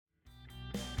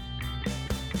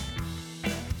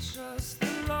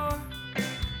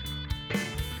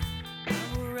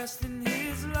rest in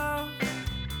his love.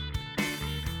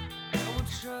 I will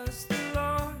trust the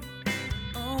Lord,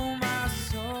 oh my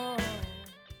soul.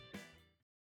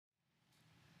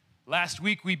 Last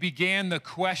week we began with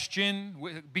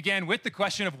the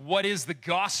question of what is the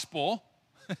gospel?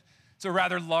 It's a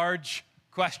rather large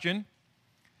question.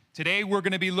 Today we're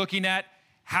going to be looking at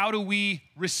how do we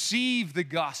receive the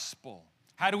gospel?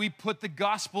 How do we put the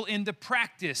gospel into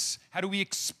practice? How do we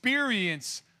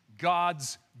experience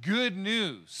God's good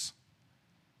news?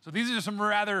 So these are some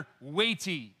rather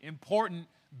weighty, important,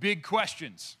 big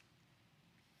questions.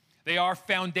 They are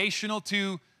foundational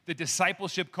to the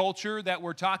discipleship culture that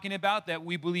we're talking about, that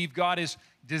we believe God is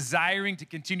desiring to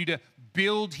continue to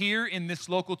build here in this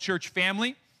local church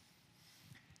family.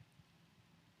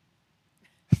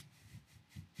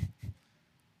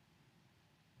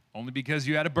 Only because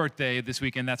you had a birthday this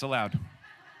weekend, that's allowed.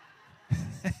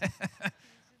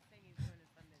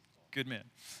 Good man.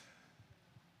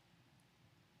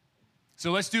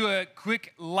 So let's do a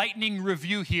quick lightning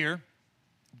review here.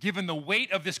 Given the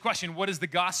weight of this question, what is the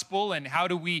gospel and how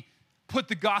do we put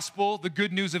the gospel, the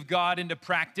good news of God, into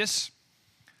practice?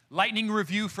 Lightning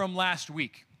review from last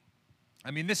week.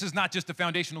 I mean, this is not just a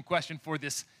foundational question for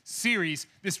this series.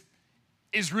 This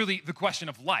is really the question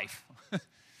of life.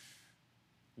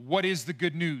 What is the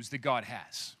good news that God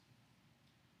has?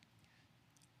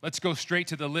 Let's go straight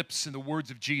to the lips and the words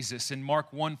of Jesus. In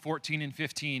Mark 1:14 and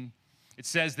 15, it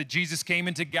says that Jesus came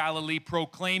into Galilee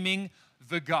proclaiming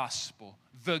the gospel,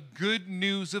 the good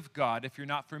news of God. If you're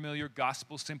not familiar,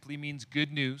 gospel simply means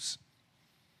good news.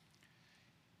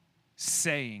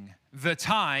 Saying, the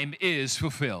time is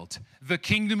fulfilled. The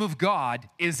kingdom of God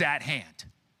is at hand.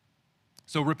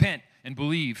 So repent and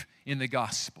believe in the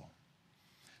gospel.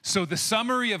 So the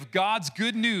summary of God's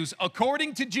good news,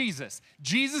 according to Jesus,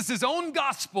 Jesus' own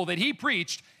gospel that he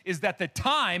preached, is that the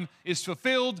time is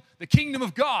fulfilled, the kingdom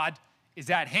of God is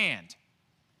at hand.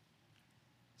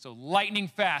 So lightning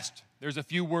fast, there's a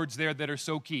few words there that are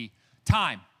so key.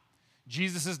 Time.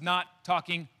 Jesus is not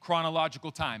talking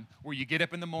chronological time, where you get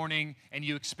up in the morning and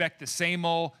you expect the same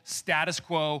old status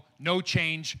quo, no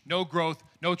change, no growth,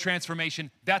 no transformation.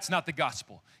 That's not the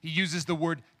gospel. He uses the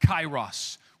word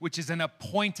kairos, which is an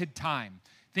appointed time.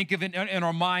 Think of it in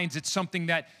our minds, it's something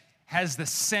that has the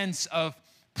sense of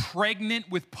pregnant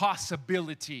with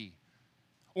possibility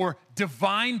or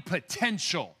divine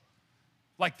potential.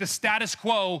 Like the status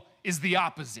quo is the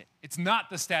opposite. It's not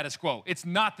the status quo. It's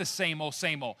not the same old,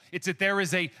 same old. It's that there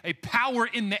is a power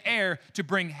in the air to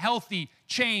bring healthy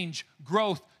change,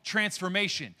 growth,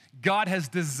 transformation. God has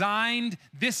designed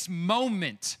this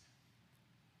moment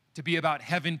to be about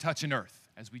heaven touching earth,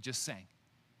 as we just sang.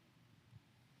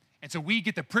 And so we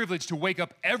get the privilege to wake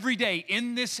up every day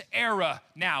in this era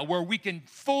now where we can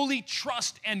fully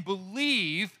trust and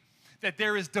believe that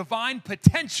there is divine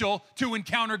potential to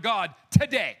encounter God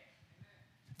today.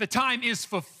 The time is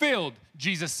fulfilled,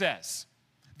 Jesus says.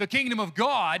 The kingdom of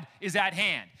God is at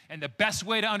hand. And the best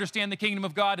way to understand the kingdom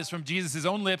of God is from Jesus'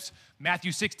 own lips,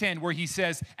 Matthew 6:10, where he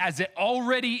says, as it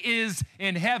already is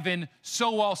in heaven,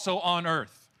 so also on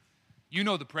earth. You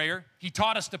know the prayer. He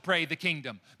taught us to pray the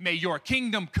kingdom. May your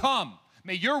kingdom come.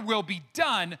 May your will be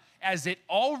done as it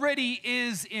already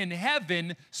is in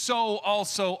heaven, so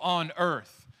also on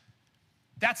earth.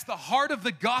 That's the heart of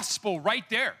the gospel right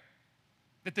there.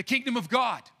 That the kingdom of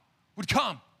God would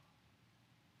come.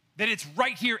 That it's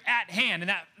right here at hand.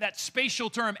 And that spatial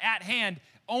term, at hand,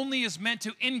 only is meant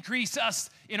to increase us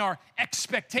in our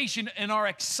expectation and our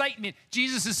excitement.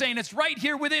 Jesus is saying it's right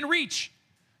here within reach.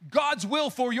 God's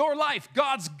will for your life,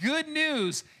 God's good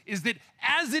news is that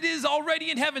as it is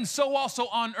already in heaven, so also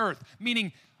on earth.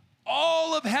 Meaning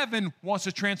all of heaven wants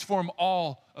to transform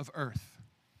all of earth.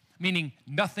 Meaning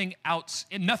nothing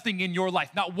in your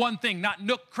life, not one thing, not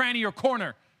nook, cranny, or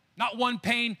corner, not one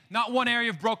pain, not one area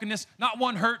of brokenness, not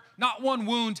one hurt, not one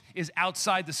wound is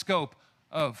outside the scope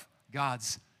of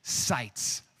God's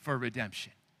sights for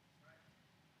redemption.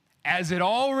 As it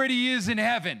already is in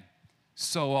heaven,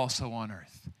 so also on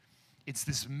earth. It's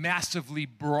this massively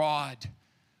broad,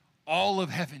 all of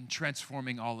heaven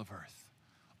transforming all of earth.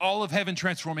 All of heaven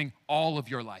transforming all of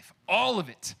your life. All of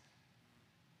it.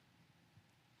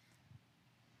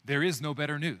 There is no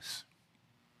better news.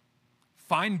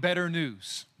 Find better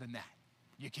news than that.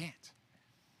 You can't.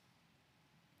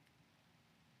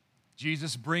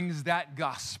 Jesus brings that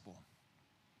gospel.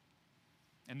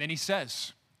 And then he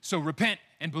says, so repent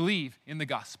and believe in the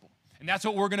gospel. And that's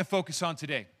what we're going to focus on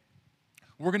today.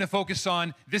 We're going to focus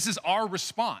on, this is our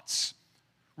response.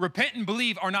 Repent and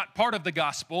believe are not part of the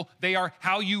gospel. They are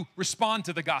how you respond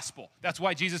to the gospel. That's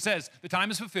why Jesus says, the time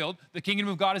is fulfilled, the kingdom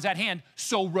of God is at hand,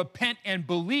 so repent and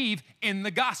believe in the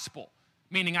gospel.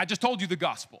 meaning I just told you the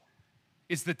gospel.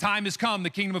 It's the time has come, the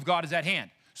kingdom of God is at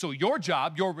hand. So your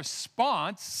job, your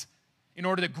response, in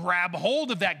order to grab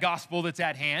hold of that gospel that's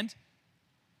at hand,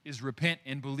 is repent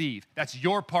and believe. That's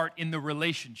your part in the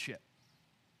relationship.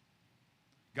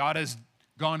 God has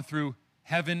gone through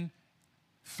heaven,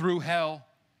 through hell,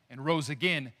 and rose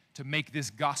again to make this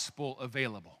gospel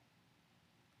available,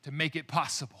 to make it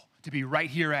possible, to be right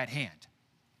here at hand.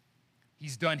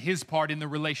 He's done his part in the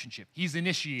relationship. He's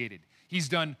initiated. He's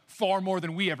done far more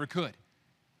than we ever could.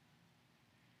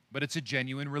 But it's a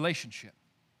genuine relationship.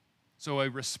 So a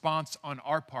response on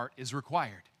our part is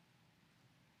required.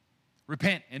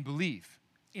 Repent and believe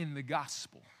in the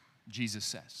gospel, Jesus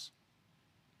says.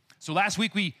 So last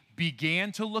week we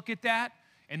began to look at that,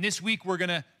 and this week we're going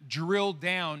to drill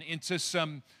down into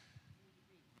some,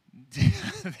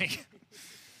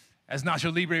 as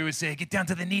Nacho Libre would say, get down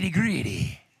to the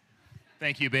nitty-gritty.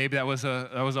 Thank you, babe. That was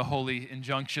a holy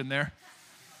injunction there.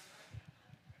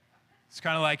 It's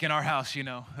kind of like in our house, you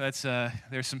know.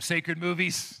 There's some sacred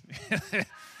movies.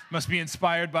 Must be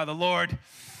inspired by the Lord.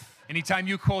 Anytime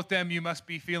you quote them, you must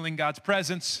be feeling God's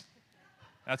presence.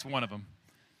 That's one of them.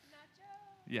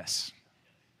 Yes.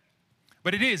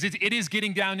 But it is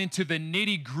getting down into the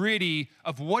nitty-gritty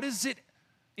of what is it,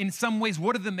 in some ways,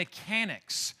 what are the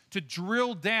mechanics to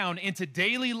drill down into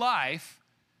daily life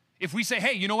if we say,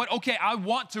 hey, you know what? Okay, I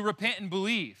want to repent and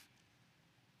believe.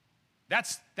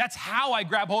 That's how I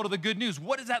grab hold of the good news.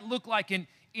 What does that look like in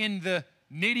the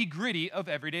nitty-gritty of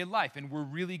everyday life? And we're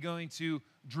really going to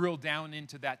drill down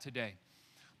into that today.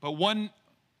 But one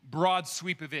broad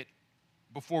sweep of it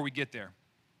before we get there.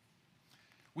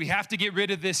 We have to get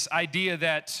rid of this idea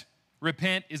that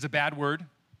repent is a bad word.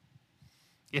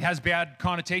 It has bad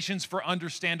connotations for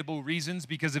understandable reasons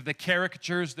because of the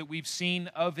caricatures that we've seen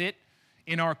of it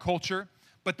in our culture.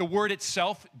 But the word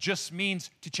itself just means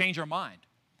to change our mind.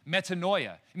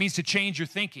 Metanoia. It means to change your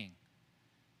thinking.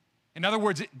 In other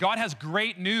words, God has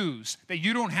great news that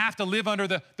you don't have to live under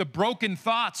the broken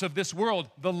thoughts of this world,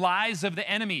 the lies of the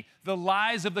enemy, the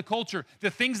lies of the culture, the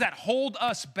things that hold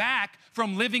us back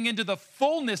from living into the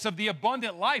fullness of the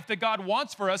abundant life that God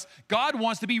wants for us. God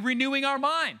wants to be renewing our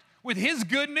mind with his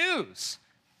good news.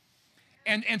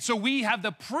 And so we have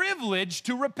the privilege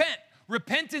to repent.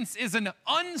 Repentance is an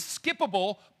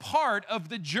unskippable part of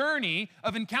the journey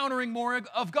of encountering more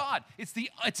of God. It's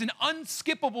an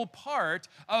unskippable part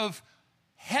of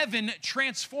heaven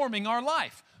transforming our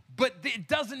life. But it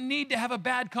doesn't need to have a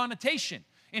bad connotation.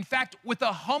 In fact, with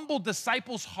a humble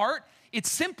disciple's heart,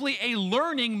 it's simply a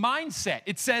learning mindset.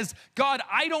 It says, God,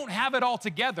 I don't have it all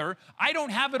together. I don't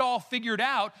have it all figured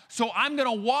out. So I'm going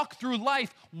to walk through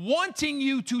life wanting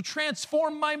you to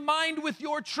transform my mind with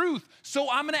your truth. So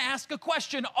I'm going to ask a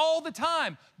question all the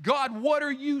time. God, what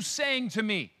are you saying to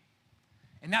me?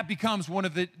 And that becomes one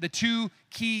of the two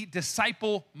key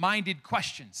disciple-minded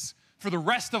questions. For the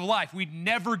rest of life, we'd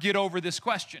never get over this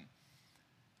question.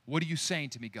 What are you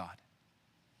saying to me, God?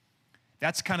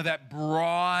 That's kind of that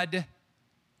broad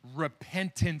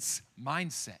repentance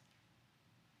mindset.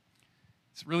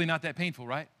 It's really not that painful,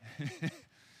 right?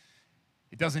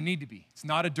 It doesn't need to be. It's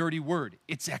not a dirty word.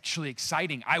 It's actually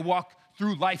exciting. I walk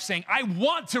through life saying, I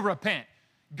want to repent.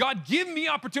 God, give me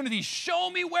opportunities.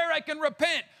 Show me where I can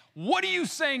repent. What are you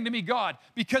saying to me, God?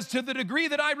 Because to the degree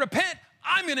that I repent,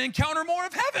 I'm going to encounter more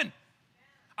of heaven.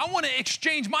 I want to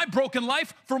exchange my broken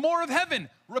life for more of heaven.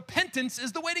 Repentance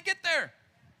is the way to get there.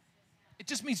 It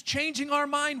just means changing our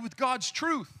mind with God's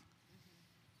truth.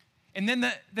 And then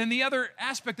the other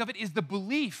aspect of it is the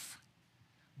belief.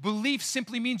 Belief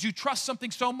simply means you trust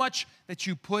something so much that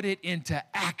you put it into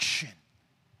action.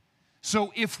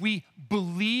 So if we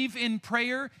believe in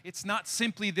prayer, it's not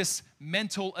simply this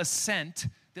mental assent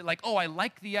that like, oh, I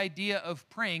like the idea of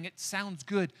praying. It sounds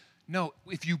good. No,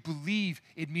 if you believe,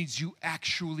 it means you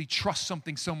actually trust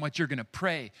something so much you're going to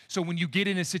pray. So when you get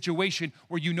in a situation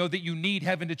where you know that you need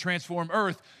heaven to transform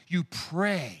earth, you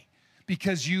pray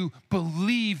because you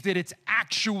believe that it's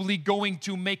actually going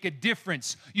to make a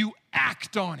difference. You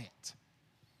act on it.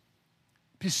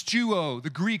 Pistuo, the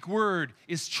Greek word,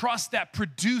 is trust that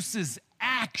produces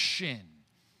action.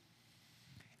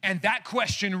 And that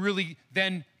question really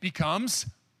then becomes,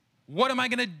 what am I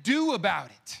going to do about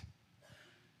it?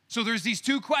 So there's these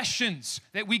two questions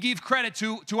that we give credit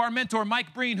to our mentor,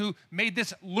 Mike Breen, who made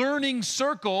this learning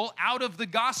circle out of the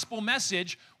gospel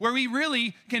message where we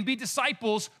really can be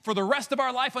disciples for the rest of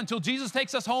our life until Jesus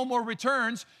takes us home or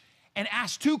returns, and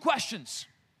ask two questions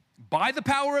by the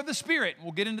power of the Spirit.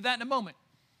 We'll get into that in a moment.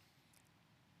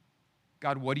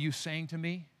 God, what are you saying to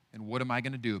me, and what am I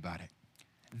going to do about it?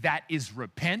 That is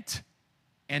repent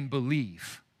and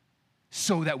believe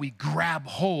so that we grab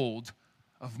hold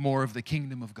of more of the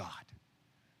kingdom of God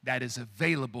that is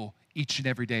available each and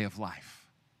every day of life.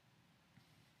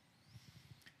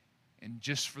 And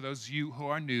just for those of you who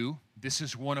are new, this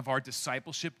is one of our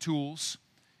discipleship tools.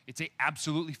 It's an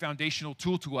absolutely foundational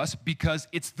tool to us because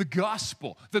it's the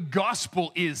gospel. The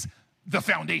gospel is the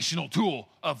foundational tool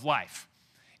of life.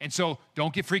 And so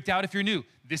don't get freaked out if you're new.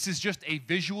 This is just a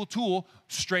visual tool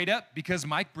straight up because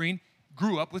Mike Breen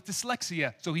grew up with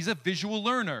dyslexia. So he's a visual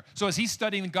learner. So as he's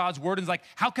studying God's word and he's like,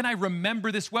 how can I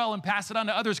remember this well and pass it on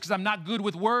to others because I'm not good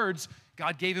with words?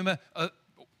 God gave him a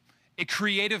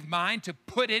creative mind to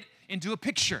put it into a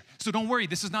picture. So don't worry,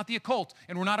 this is not the occult,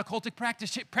 and we're not occultic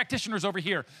practitioners over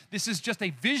here. This is just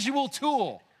a visual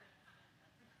tool,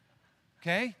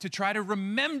 okay, to try to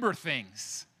remember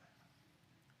things.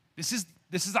 This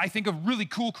is, I think, a really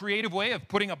cool, creative way of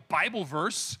putting a Bible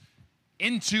verse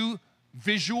into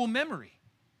visual memory.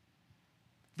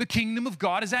 The kingdom of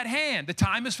God is at hand. The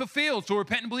time is fulfilled, so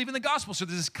repent and believe in the gospel. So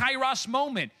there's this kairos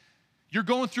moment. You're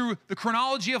going through the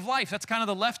chronology of life. That's kind of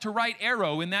the left to right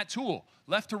arrow in that tool.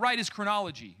 Left to right is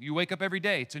chronology. You wake up every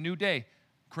day. It's a new day.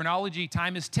 Chronology,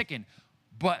 time is ticking.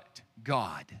 But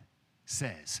God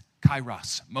says,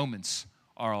 kairos, moments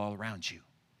are all around you.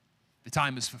 The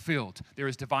time is fulfilled. There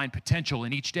is divine potential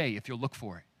in each day if you'll look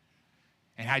for it.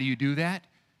 And how do you do that?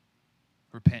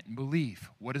 Repent and believe.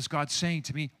 What is God saying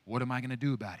to me? What am I going to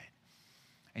do about it?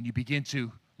 And you begin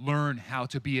to learn how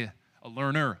to be a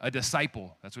learner, a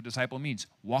disciple. That's what disciple means.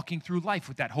 Walking through life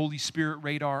with that Holy Spirit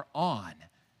radar on.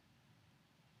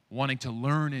 Wanting to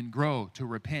learn and grow, to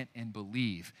repent and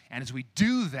believe. And as we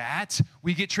do that,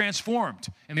 we get transformed.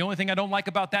 And the only thing I don't like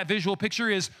about that visual picture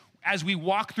is as we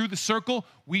walk through the circle,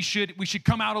 we should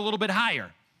come out a little bit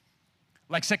higher.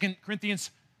 Like 2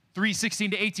 Corinthians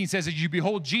 3:16-18 says, as you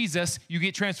behold Jesus, you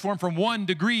get transformed from one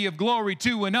degree of glory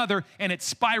to another, and it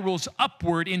spirals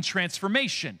upward in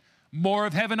transformation. More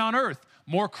of heaven on earth,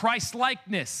 more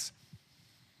Christ-likeness.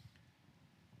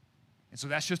 And so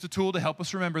that's just a tool to help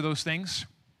us remember those things,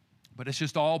 but it's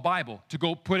just all Bible. To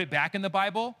go put it back in the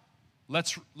Bible,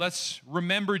 let's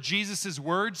remember Jesus'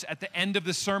 words at the end of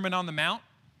the Sermon on the Mount,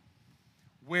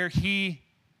 where he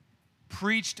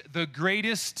preached the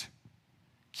greatest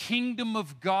kingdom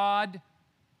of God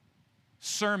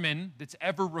sermon that's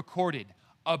ever recorded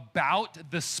about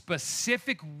the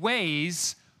specific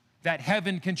ways that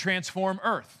heaven can transform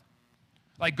earth.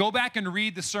 Like, go back and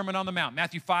read the Sermon on the Mount,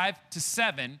 Matthew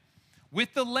 5-7,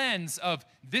 with the lens of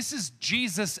this is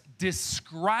Jesus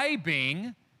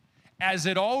describing as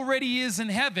it already is in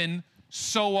heaven,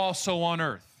 so also on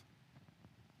earth.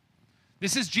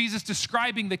 This is Jesus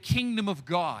describing the kingdom of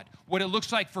God, what it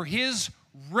looks like for his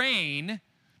reign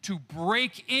to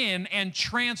break in and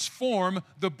transform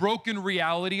the broken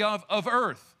reality of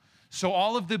earth. So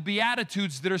all of the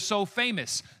Beatitudes that are so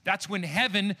famous, that's when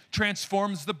heaven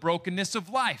transforms the brokenness of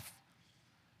life.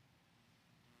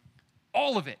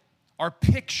 All of it are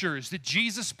pictures that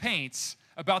Jesus paints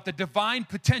about the divine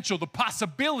potential, the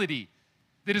possibility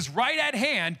that is right at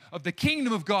hand of the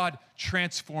kingdom of God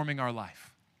transforming our life.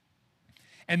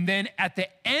 And then at the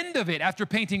end of it, after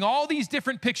painting all these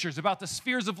different pictures about the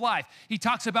spheres of life, he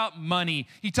talks about money,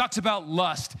 he talks about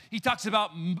lust, he talks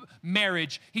about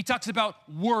marriage, he talks about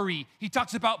worry, he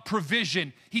talks about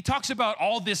provision, he talks about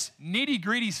all this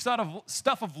nitty-gritty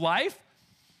stuff of life,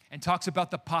 and talks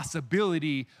about the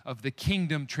possibility of the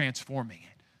kingdom transforming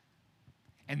it.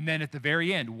 And then at the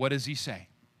very end, what does he say?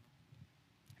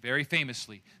 Very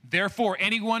famously, therefore,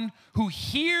 anyone who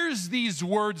hears these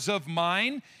words of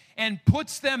mine and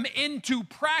puts them into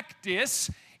practice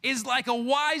is like a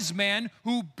wise man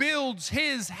who builds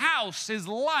his house, his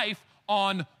life,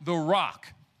 on the rock.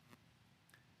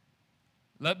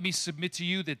 Let me submit to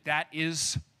you that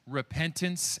is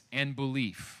repentance and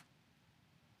belief.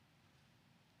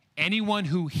 Anyone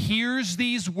who hears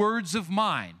these words of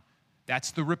mine,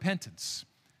 that's the repentance.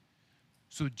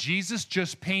 So Jesus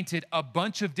just painted a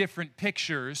bunch of different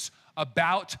pictures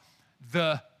about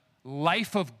the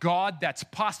life of God that's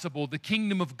possible, the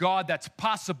kingdom of God that's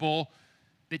possible,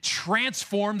 that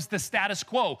transforms the status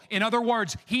quo. In other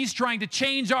words, he's trying to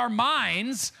change our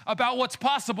minds about what's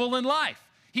possible in life.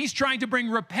 He's trying to bring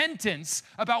repentance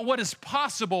about what is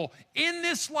possible in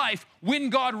this life when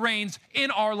God reigns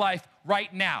in our life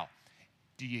right now.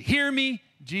 Do you hear me?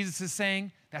 Jesus is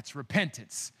saying that's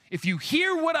repentance. If you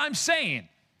hear what I'm saying,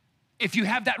 if you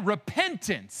have that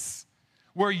repentance,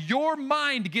 where your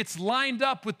mind gets lined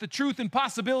up with the truth and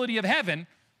possibility of heaven,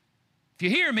 if you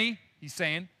hear me, he's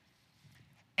saying,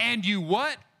 and you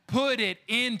what? Put it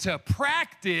into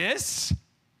practice,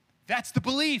 that's the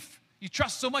belief. You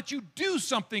trust so much, you do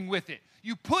something with it.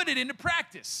 You put it into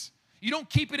practice. You don't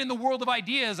keep it in the world of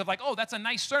ideas of like, oh, that's a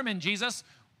nice sermon, Jesus.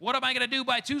 What am I going to do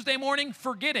by Tuesday morning?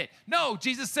 Forget it. No,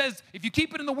 Jesus says, if you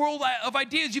keep it in the world of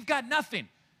ideas, you've got nothing.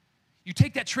 You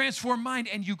take that transformed mind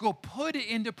and you go put it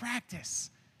into practice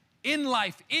in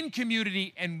life, in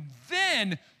community, and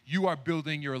then you are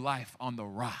building your life on the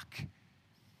rock.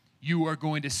 You are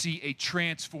going to see a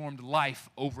transformed life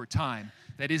over time.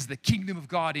 That is the kingdom of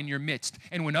God in your midst.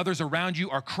 And when others around you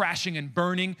are crashing and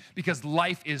burning because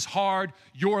life is hard,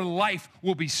 your life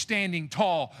will be standing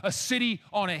tall, a city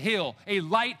on a hill, a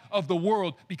light of the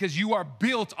world, because you are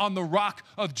built on the rock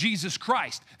of Jesus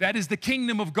Christ. That is the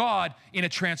kingdom of God in a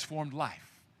transformed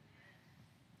life.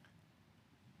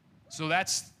 So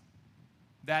that's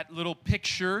that little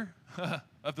picture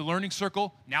of the learning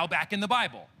circle, now back in the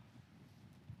Bible.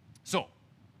 So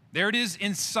there it is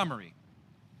in summary.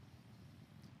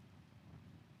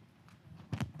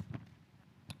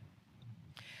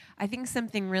 I think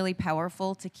something really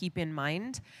powerful to keep in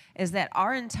mind is that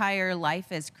our entire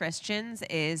life as Christians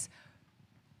is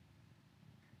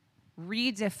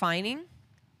redefining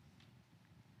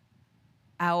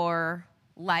our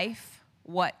life,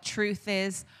 what truth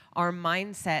is, our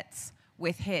mindsets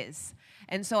with His.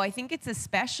 And so I think it's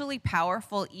especially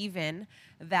powerful even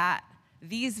that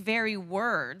these very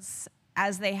words,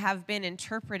 as they have been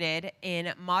interpreted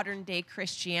in modern day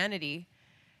Christianity,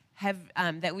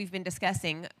 that we've been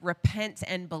discussing, repent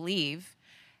and believe,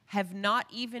 have not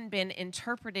even been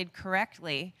interpreted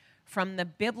correctly from the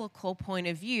biblical point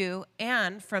of view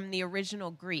and from the original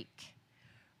Greek.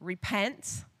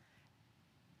 Repent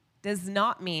does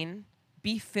not mean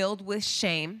be filled with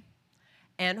shame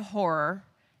and horror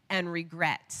and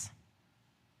regret.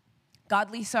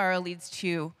 Godly sorrow leads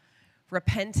to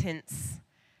repentance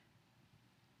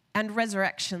and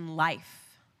resurrection life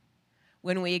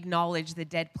when we acknowledge the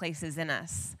dead places in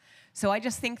us. So I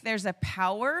just think there's a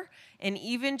power in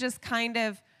even just kind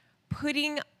of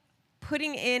putting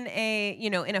in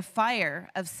a fire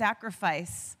of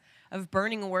sacrifice, of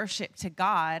burning worship to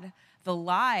God, the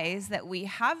lies that we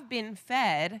have been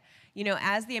fed,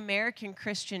 as the American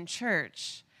Christian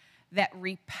church, that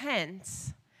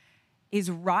repent is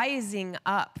rising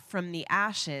up from the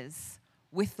ashes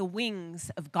with the wings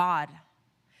of God,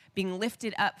 being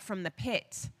lifted up from the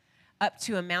pit, up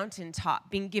to a mountaintop,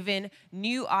 being given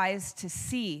new eyes to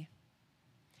see,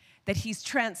 that He's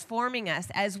transforming us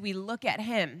as we look at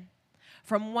Him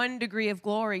from one degree of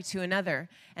glory to another,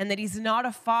 and that He's not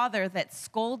a father that's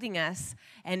scolding us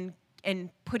and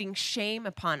putting shame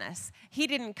upon us. He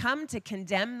didn't come to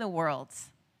condemn the world.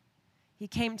 He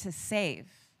came to save.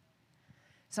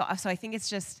 So I think it's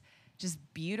just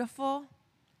beautiful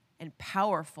and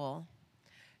powerful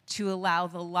to allow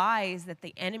the lies that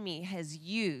the enemy has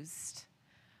used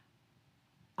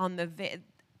upon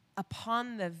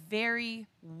the very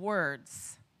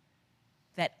words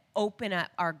that open up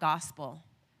our gospel,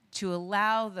 to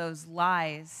allow those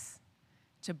lies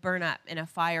to burn up in a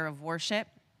fire of worship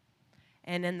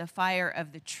and in the fire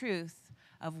of the truth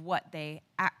of what they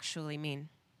actually mean.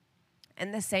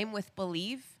 And the same with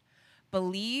believe.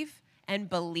 Believe and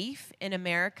belief in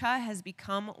America has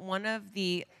become one of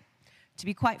the, to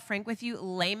be quite frank with you,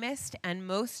 lamest and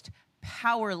most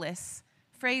powerless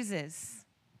phrases.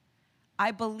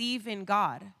 I believe in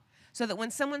God. So that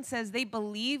when someone says they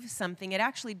believe something, it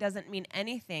actually doesn't mean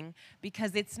anything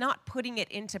because it's not putting it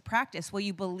into practice. Well,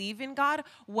 you believe in God?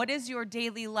 What does your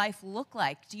daily life look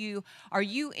like? Are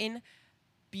you in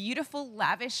beautiful,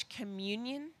 lavish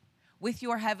communion with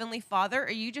your Heavenly Father, or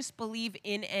you just believe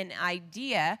in an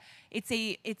idea?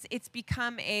 It's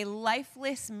become a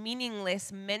lifeless,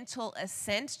 meaningless mental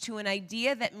assent to an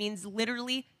idea that means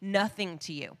literally nothing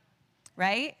to you,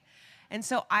 right? And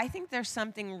so I think there's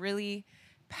something really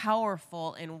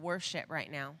powerful in worship right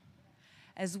now.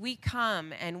 As we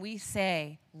come and we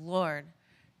say, Lord,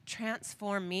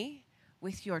 transform me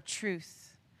with your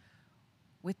truth,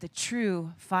 with the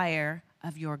true fire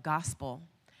of your gospel,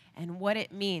 and what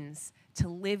it means to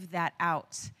live that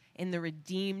out in the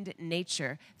redeemed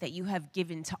nature that you have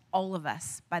given to all of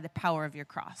us by the power of your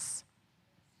cross.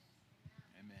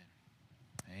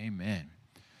 Amen. Amen.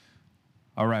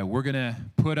 All right, we're going to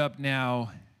put up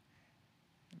now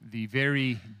the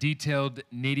very detailed,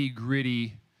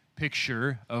 nitty-gritty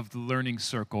picture of the learning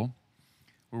circle,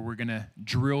 where we're going to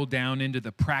drill down into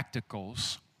the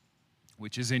practicals,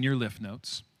 which is in your lift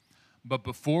notes. But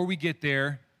before we get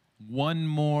there, one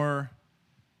more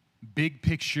big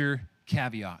picture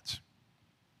caveat.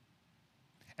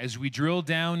 As we drill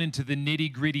down into the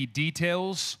nitty-gritty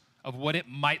details of what it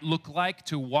might look like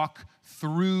to walk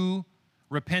through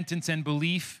repentance and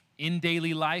belief in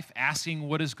daily life, asking,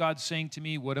 what is God saying to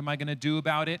me? What am I going to do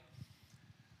about it?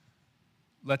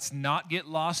 let's not get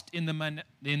lost in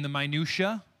the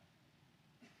minutia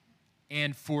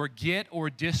and forget or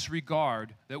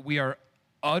disregard that we are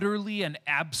utterly and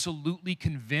absolutely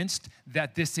convinced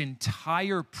that this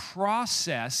entire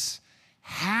process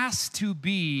has to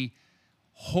be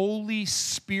Holy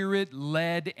Spirit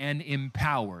led and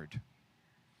empowered.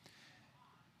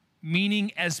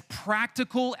 Meaning, as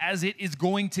practical as it is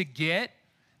going to get,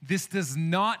 this does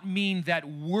not mean that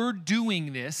we're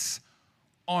doing this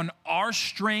on our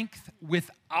strength with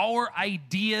our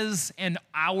ideas and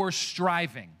our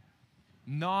striving.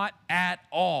 Not at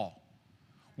all.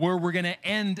 Where we're going to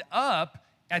end up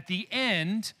at the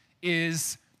end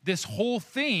is this whole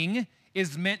thing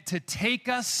is meant to take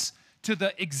us to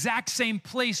the exact same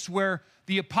place where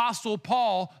the Apostle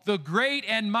Paul, the great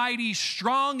and mighty,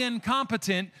 strong and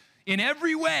competent in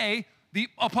every way, the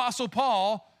Apostle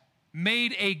Paul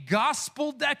made a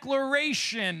gospel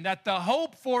declaration that the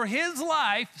hope for his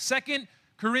life, 2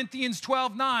 Corinthians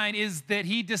 12:9, is that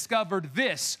he discovered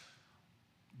this.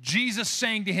 Jesus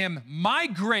saying to him, my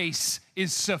grace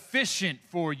is sufficient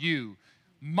for you.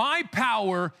 My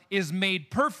power is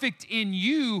made perfect in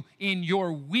you in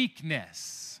your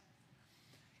weakness.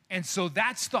 And so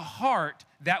that's the heart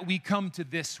that we come to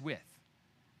this with.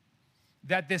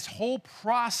 That this whole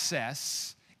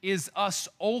process is us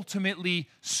ultimately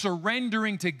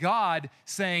surrendering to God,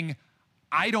 saying,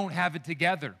 I don't have it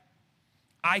together.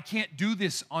 I can't do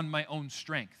this on my own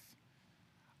strength.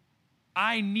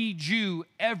 I need you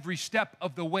every step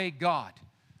of the way, God.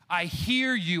 I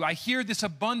hear you. I hear this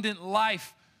abundant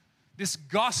life, this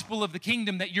gospel of the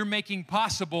kingdom that you're making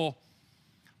possible,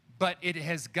 but it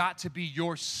has got to be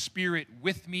your Spirit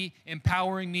with me,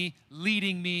 empowering me,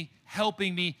 leading me,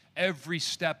 helping me every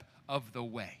step of the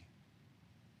way.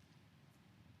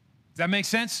 Does that make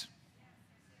sense?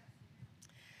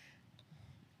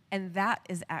 And that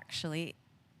is actually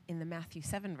in the Matthew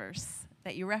 7 verse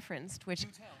that you referenced, which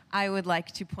I would like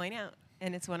to point out,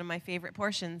 and it's one of my favorite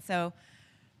portions. So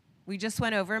we just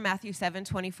went over Matthew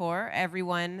 7:24.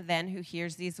 Everyone then who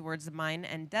hears these words of mine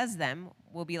and does them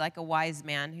will be like a wise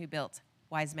man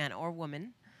or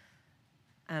woman,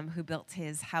 who built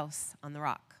his house on the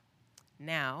rock.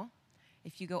 Now,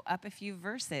 if you go up a few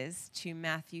verses to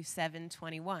Matthew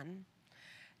 7:21,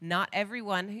 not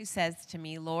everyone who says to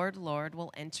me, Lord, Lord,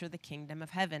 will enter the kingdom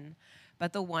of heaven,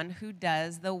 but the one who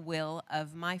does the will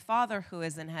of my Father who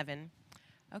is in heaven.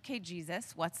 Okay,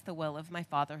 Jesus, what's the will of my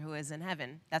Father who is in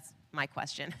heaven? That's my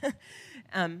question.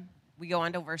 We go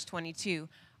on to verse 22.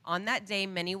 On that day,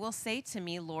 many will say to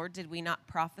me, Lord, did we not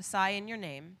prophesy in your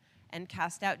name and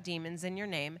cast out demons in your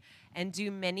name and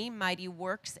do many mighty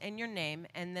works in your name?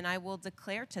 And then I will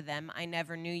declare to them, I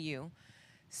never knew you.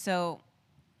 So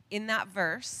in that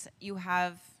verse, you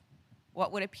have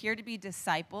what would appear to be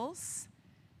disciples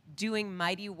doing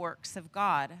mighty works of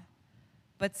God.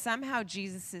 But somehow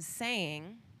Jesus is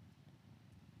saying,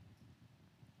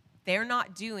 they're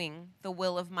not doing the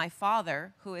will of my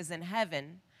Father who is in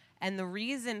heaven. And the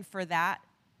reason for that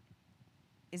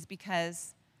is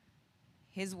because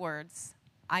his words,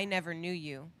 I never knew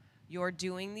you. You're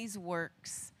doing these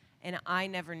works, and I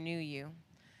never knew you.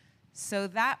 So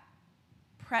that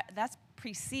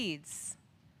precedes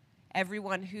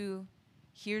everyone who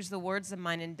hears the words of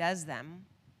mine and does them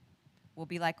will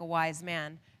be like a wise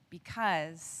man,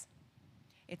 because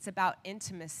it's about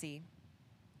intimacy.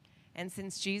 And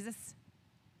since Jesus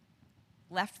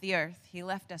left the earth, he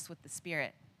left us with the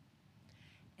Spirit.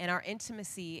 And our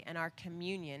intimacy and our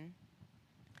communion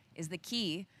is the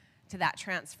key to that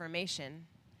transformation.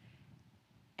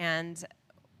 And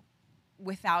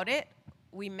without it,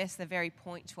 we miss the very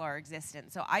point to our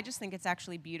existence. So I just think it's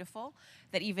actually beautiful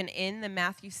that even in the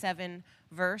Matthew 7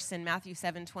 verse, in Matthew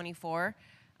 7:24,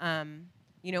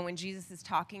 when Jesus is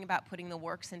talking about putting the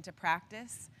works into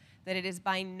practice, that it is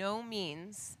by no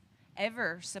means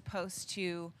ever supposed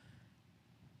to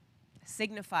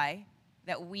signify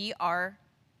that we are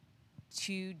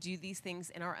to do these things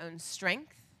in our own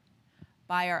strength,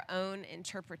 by our own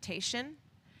interpretation,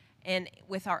 and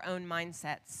with our own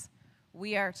mindsets.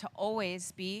 We are to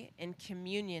always be in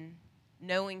communion,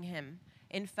 knowing him,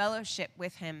 in fellowship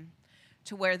with him,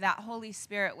 to where that Holy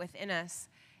Spirit within us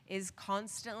is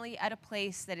constantly at a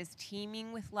place that is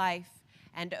teeming with life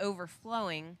and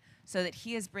overflowing, so that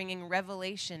he is bringing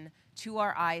revelation to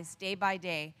our eyes day by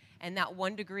day, and that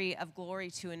one degree of glory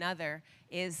to another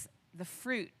is the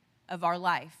fruit of our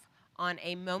life on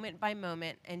a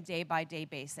moment-by-moment and day-by-day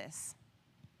basis.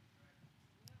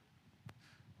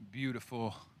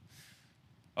 Beautiful.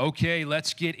 Okay,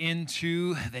 let's get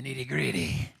into the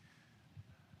nitty-gritty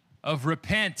of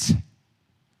repent.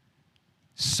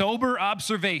 Sober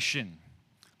observation.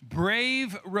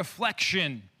 brave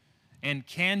reflection and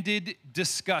candid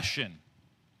discussion.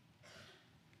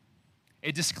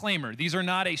 A disclaimer, these are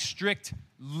not a strict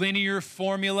linear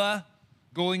formula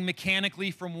going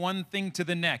mechanically from one thing to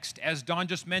the next. As Don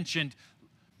just mentioned,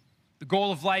 the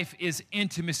goal of life is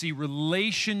intimacy,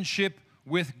 relationship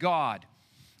with God.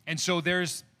 And so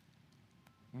there's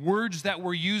words that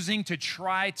we're using to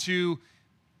try to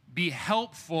be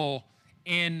helpful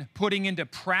in putting into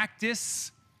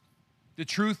practice the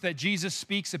truth that Jesus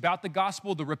speaks about the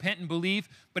gospel, the repent and believe,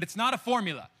 but it's not a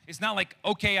formula. It's not like,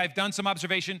 okay, I've done some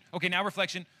observation, okay, now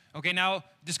reflection, okay, now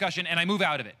discussion, and I move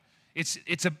out of it.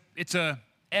 It's a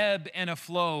ebb and a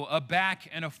flow, a back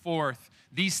and a forth.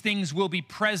 These things will be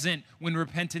present when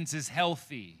repentance is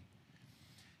healthy.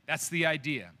 That's the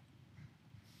idea.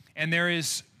 And there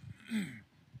is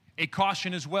a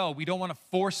caution as well. We don't want to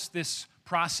force this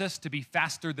process to be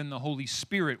faster than the Holy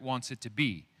Spirit wants it to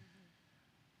be.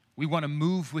 We want to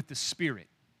move with the Spirit.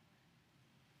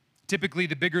 Typically,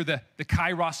 the bigger the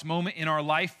kairos moment in our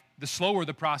life, the slower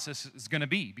the process is going to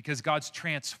be because God's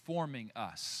transforming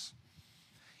us.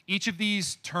 Each of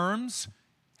these terms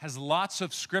has lots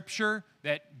of scripture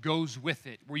that goes with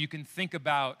it, where you can think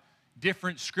about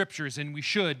different scriptures, and we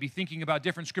should be thinking about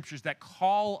different scriptures that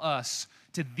call us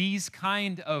to these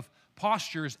kind of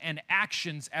postures and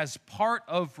actions as part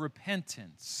of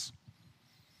repentance.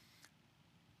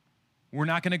 We're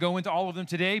not going to go into all of them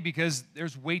today because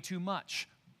there's way too much.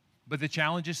 But the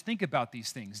challenge is think about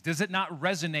these things. Does it not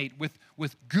resonate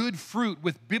with good fruit,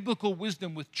 with biblical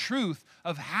wisdom, with truth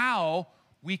of how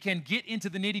we can get into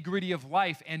the nitty-gritty of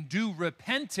life and do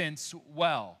repentance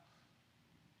well?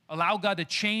 Allow God to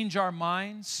change our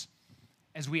minds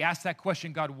as we ask that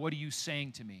question, God, what are you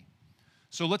saying to me?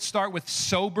 So let's start with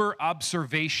sober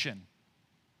observation.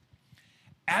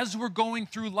 As we're going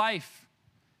through life,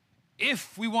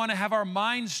 if we want to have our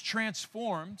minds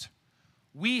transformed,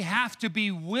 we have to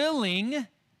be willing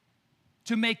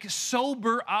to make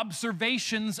sober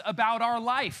observations about our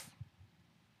life.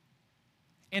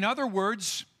 In other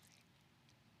words,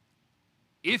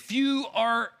 if you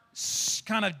are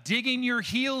kind of digging your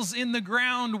heels in the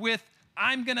ground with,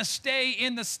 I'm going to stay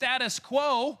in the status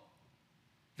quo,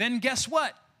 then guess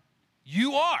what?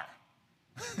 You are.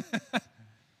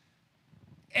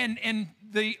 And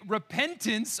the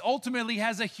repentance ultimately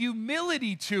has a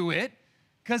humility to it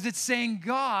because it's saying,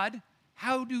 God,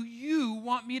 how do you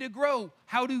want me to grow?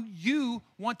 How do you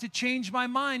want to change my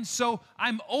mind? So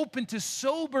I'm open to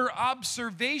sober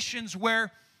observations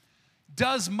where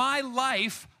does my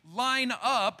life line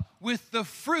up with the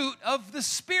fruit of the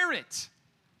Spirit?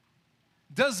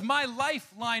 Does my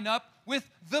life line up with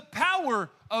the power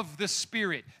of the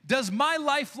Spirit? Does my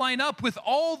life line up with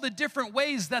all the different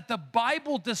ways that the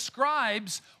Bible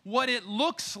describes what it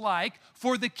looks like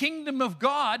for the kingdom of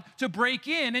God to break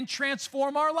in and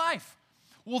transform our life?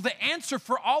 Well, the answer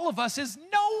for all of us is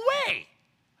no way.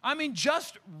 I mean,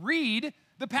 just read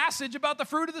the passage about the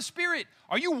fruit of the Spirit.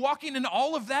 Are you walking in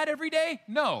all of that every day?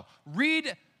 No.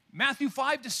 Read Matthew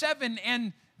 5-7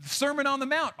 and the Sermon on the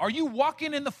Mount. Are you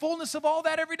walking in the fullness of all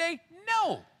that every day?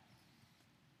 No.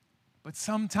 But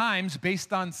sometimes,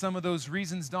 based on some of those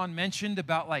reasons Don mentioned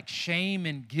about like shame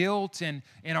and guilt and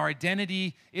our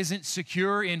identity isn't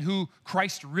secure in who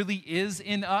Christ really is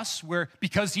in us, where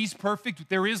because he's perfect,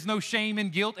 there is no shame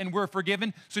and guilt and we're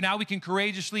forgiven. So now we can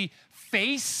courageously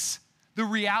face the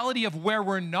reality of where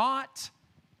we're not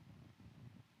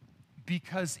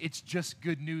because it's just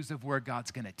good news of where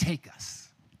God's going to take us.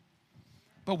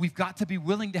 But we've got to be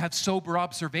willing to have sober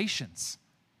observations.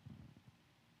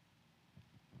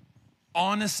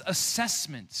 Honest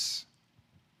assessments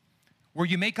where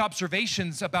you make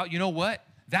observations about, you know what?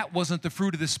 That wasn't the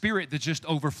fruit of the Spirit that just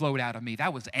overflowed out of me.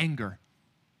 That was anger.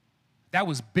 That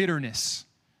was bitterness.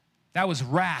 That was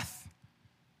wrath.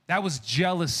 That was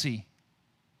jealousy.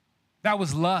 That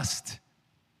was lust.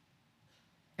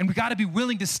 And we got to be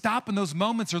willing to stop in those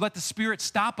moments or let the Spirit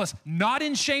stop us, not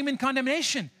in shame and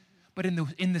condemnation, but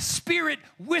in the Spirit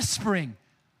whispering,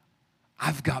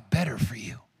 I've got better for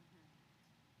you.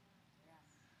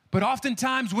 But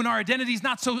oftentimes when our identity is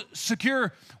not so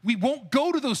secure, we won't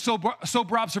go to those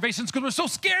sober observations because we're so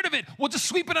scared of it. We'll just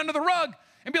sweep it under the rug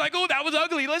and be like, oh, that was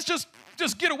ugly. Let's just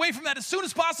get away from that as soon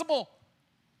as possible.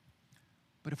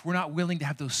 But if we're not willing to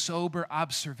have those sober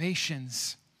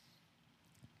observations,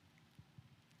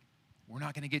 we're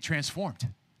not going to get transformed.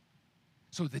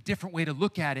 So the different way to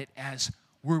look at it as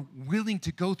we're willing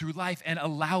to go through life and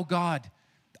allow God,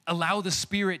 allow the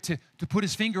Spirit to put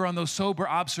his finger on those sober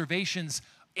observations,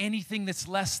 anything that's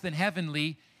less than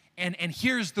heavenly, and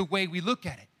here's the way we look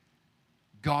at it.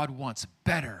 God wants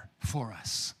better for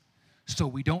us, so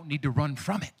we don't need to run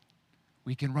from it.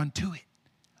 we can run to it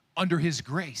under his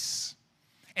grace.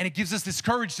 And it gives us this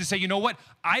courage to say, you know what?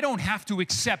 I don't have to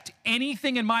accept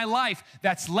anything in my life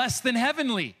that's less than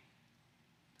heavenly.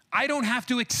 I don't have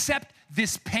to accept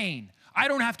this pain. I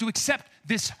don't have to accept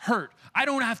this hurt. I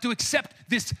don't have to accept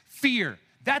this fear.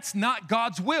 That's not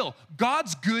God's will.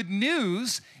 God's good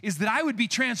news is that I would be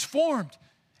transformed.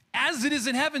 As it is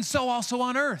in heaven, so also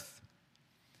on earth.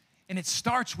 And it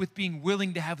starts with being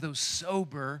willing to have those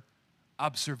sober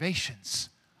observations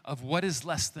of what is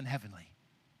less than heavenly.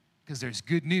 Because there's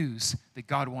good news that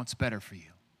God wants better for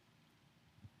you.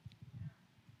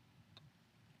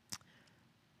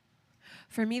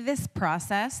 For me, this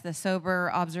process, the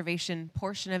sober observation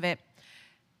portion of it,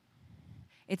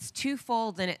 it's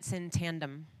twofold and it's in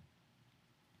tandem.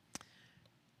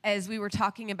 As we were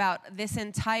talking about, this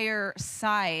entire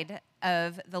side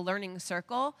of the learning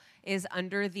circle is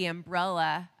under the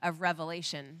umbrella of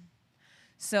revelation.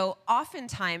 So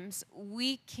oftentimes,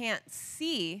 we can't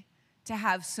see to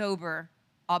have sober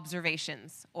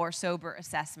observations or sober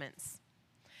assessments.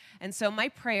 And so my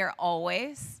prayer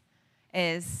always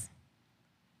is,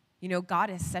 you know, God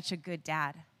is such a good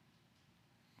dad,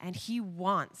 and he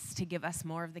wants to give us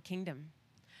more of the kingdom.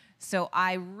 So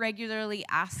I regularly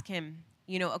ask him,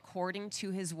 you know, according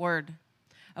to his word,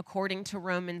 according to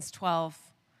Romans 12,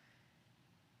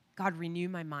 God, renew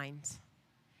my mind.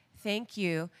 Thank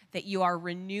you that you are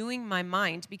renewing my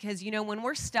mind, because, you know, when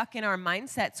we're stuck in our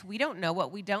mindsets, we don't know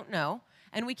what we don't know,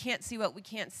 and we can't see what we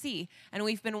can't see. And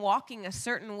we've been walking a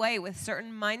certain way with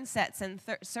certain mindsets and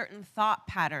certain thought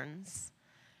patterns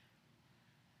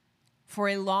for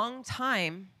a long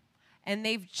time, and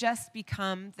they've just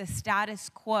become the status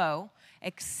quo,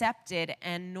 accepted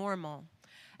and normal.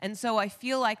 And so I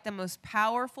feel like the most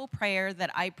powerful prayer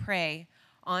that I pray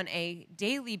on a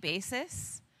daily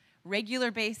basis,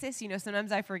 regular basis, you know,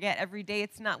 sometimes I forget every day.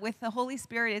 It's not with the Holy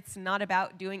Spirit. It's not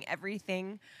about doing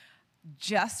everything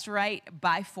just right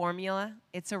by formula.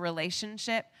 It's a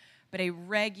relationship. But a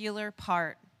regular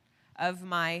part of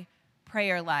my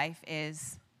prayer life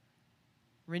is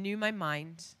renew my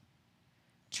mind,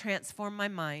 transform my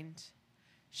mind,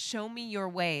 show me your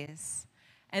ways.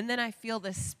 And then I feel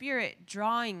the Spirit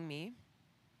drawing me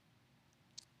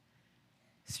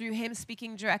through him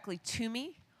speaking directly to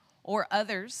me or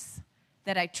others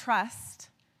that I trust,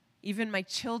 even my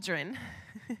children.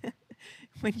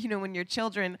 When your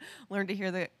children learn to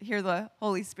hear the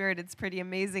Holy Spirit, it's pretty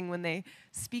amazing when they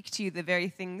speak to you the very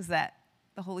things that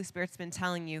the Holy Spirit's been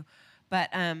telling you. But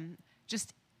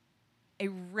just a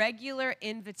regular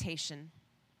invitation.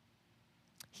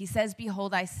 He says,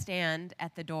 behold, I stand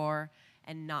at the door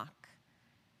and knock,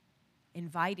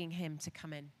 inviting him to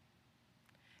come in,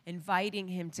 inviting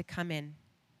him to come in,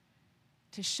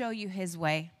 to show you his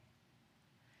way,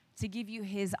 to give you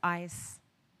his eyes,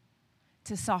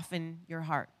 to soften your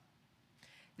heart.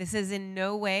 This is in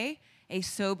no way a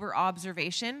sober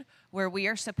observation where we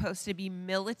are supposed to be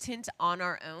militant on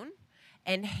our own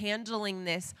and handling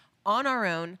this on our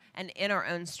own and in our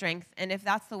own strength. And if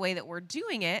that's the way that we're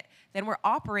doing it, then we're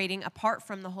operating apart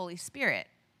from the Holy Spirit.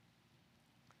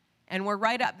 And we're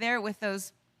right up there with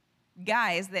those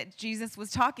guys that Jesus was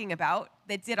talking about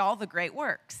that did all the great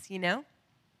works, you know?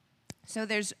 So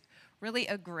there's really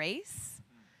a grace.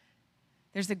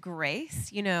 There's a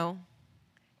grace, you know,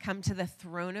 come to the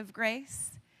throne of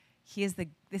grace.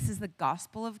 This is the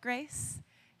gospel of grace.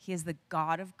 He is the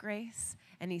God of grace.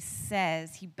 And he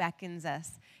says, he beckons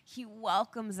us. He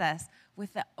welcomes us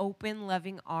with the open,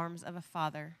 loving arms of a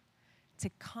father to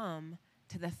come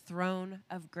to the throne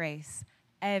of grace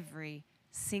every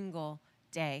single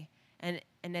day. And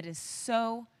it is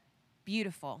so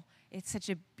beautiful. It's such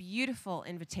a beautiful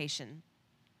invitation.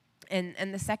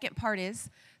 And the second part is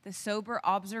the sober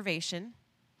observation.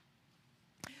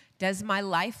 Does my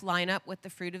life line up with the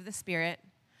fruit of the Spirit?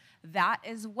 That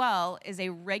as well is a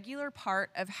regular part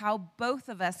of how both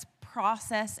of us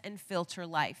process and filter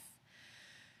life.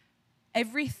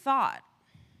 Every thought,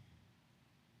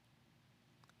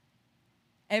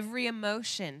 every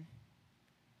emotion,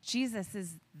 Jesus,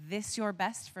 is this your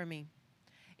best for me?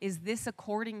 Is this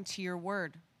according to your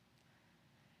word?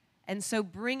 And so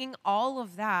bringing all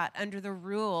of that under the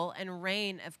rule and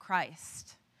reign of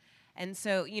Christ. And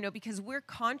so, you know, because we're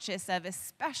conscious of,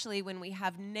 especially when we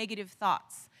have negative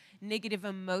thoughts, negative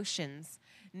emotions,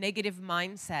 negative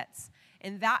mindsets.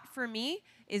 And that for me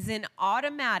is an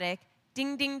automatic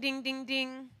ding, ding, ding, ding,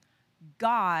 ding.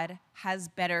 God has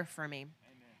better for me. Amen.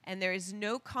 And there is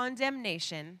no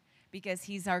condemnation because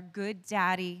he's our good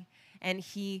daddy and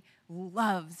he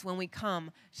loves when we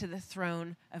come to the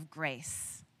throne of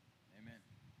grace. Amen.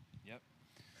 Yep.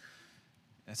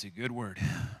 That's a good word.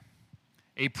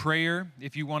 a prayer,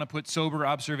 if you want to put sober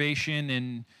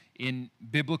observation in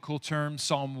biblical terms,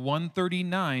 Psalm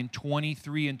 139,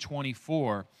 23 and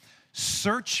 24.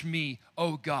 Search me,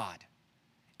 O God,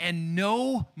 and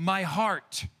know my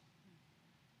heart.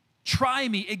 Try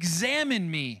me,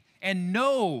 examine me, and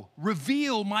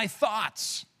reveal my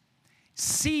thoughts.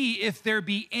 See if there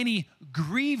be any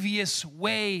grievous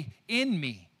way in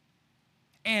me,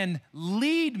 and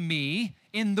lead me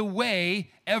in the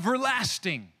way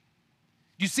everlasting.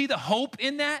 You see the hope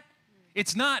in that?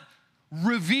 It's not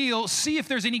see if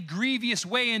there's any grievous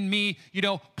way in me,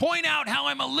 point out how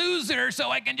I'm a loser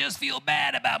so I can just feel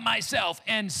bad about myself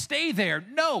and stay there.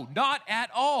 No, not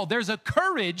at all. There's a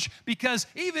courage because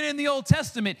even in the Old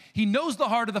Testament, he knows the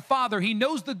heart of the Father. He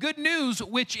knows the good news,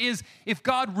 which is if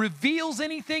God reveals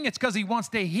anything, it's because he wants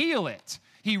to heal it.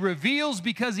 He reveals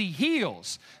because he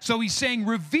heals. So he's saying,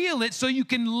 reveal it so you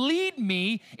can lead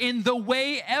me in the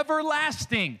way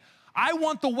everlasting. I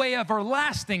want the way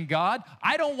everlasting, God.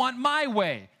 I don't want my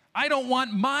way. I don't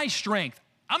want my strength.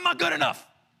 I'm not good enough.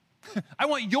 I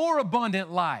want your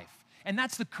abundant life. And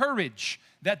that's the courage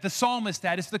that the psalmist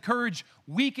had. It's the courage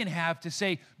we can have to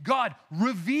say, God,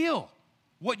 reveal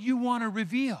what you want to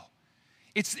reveal.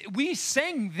 We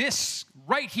sang this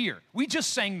right here. We just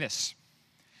sang this.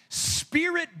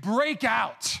 Spirit, break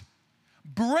out.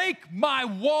 Break my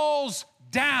walls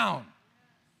down.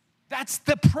 That's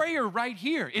the prayer right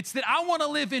here. It's that I want to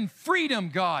live in freedom,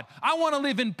 God. I want to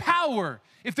live in power.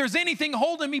 If there's anything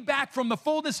holding me back from the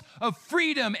fullness of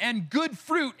freedom and good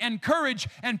fruit and courage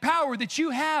and power that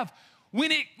you have,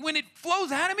 when it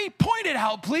flows out of me, point it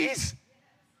out, please.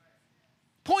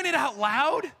 Point it out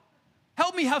loud.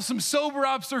 Help me have some sober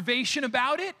observation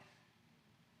about it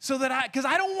so that because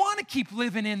I don't want to keep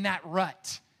living in that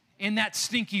rut, in that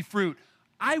stinky fruit.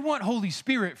 I want Holy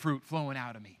Spirit fruit flowing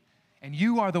out of me. And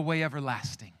you are the way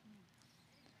everlasting.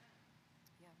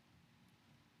 Yeah.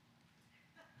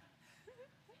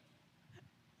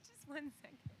 Just 1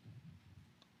 second.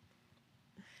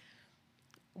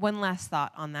 One last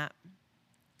thought on that.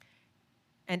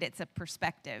 And it's a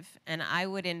perspective. And I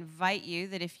would invite you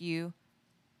that if you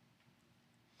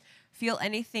feel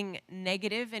anything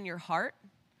negative in your heart,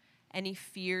 any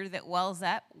fear that wells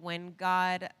up when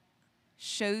God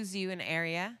shows you an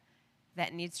area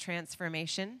that needs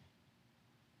transformation,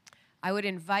 I would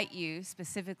invite you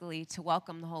specifically to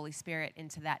welcome the Holy Spirit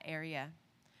into that area,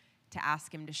 to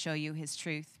ask him to show you his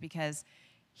truth, because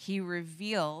he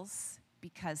reveals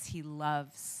because he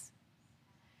loves.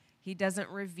 He doesn't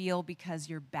reveal because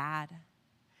you're bad.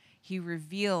 He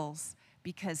reveals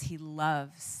because he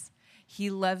loves.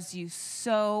 He loves you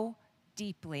so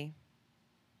deeply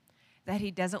that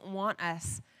he doesn't want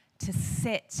us to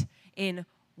sit in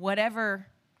whatever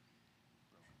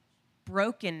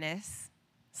brokenness.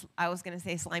 I was going to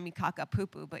say slimy caca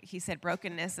poo-poo, but he said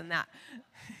brokenness and that.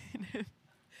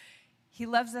 He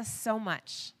loves us so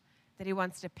much that he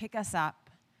wants to pick us up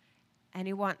and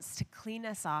he wants to clean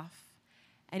us off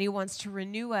and he wants to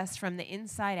renew us from the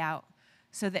inside out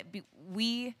so that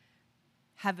we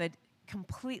have a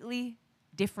completely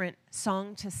different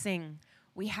song to sing.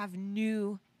 We have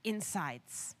new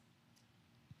insides.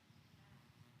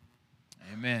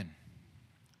 Amen.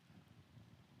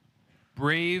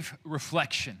 Brave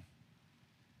reflection.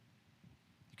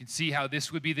 You can see how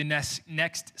this would be the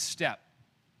next step,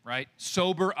 right?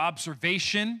 Sober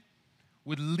observation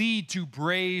would lead to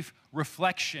brave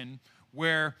reflection,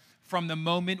 where from the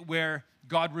moment where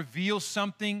God reveals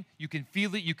something, you can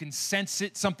feel it, you can sense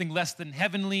it, something less than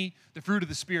heavenly, the fruit of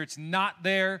the Spirit's not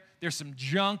there, there's some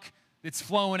junk that's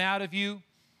flowing out of you.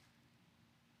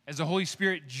 As the Holy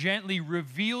Spirit gently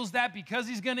reveals that because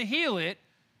he's going to heal it,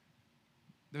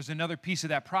 there's another piece of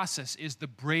that process is the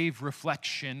brave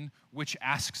reflection, which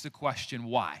asks the question,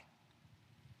 why?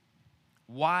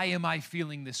 Why am I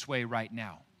feeling this way right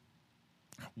now?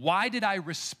 Why did I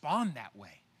respond that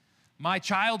way? My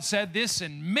child said this,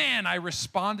 and man, I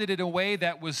responded in a way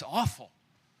that was awful.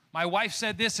 My wife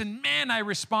said this, and man, I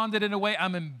responded in a way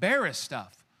I'm embarrassed of.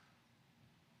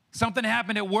 Something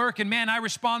happened at work, and man, I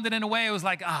responded in a way I was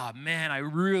like, man, I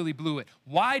really blew it.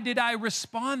 Why did I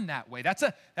respond that way? That's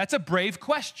a brave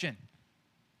question.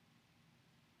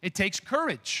 It takes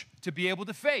courage to be able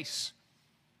to face.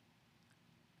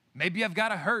 Maybe I've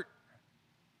got a hurt.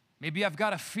 Maybe I've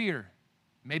got a fear.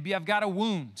 Maybe I've got a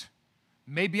wound.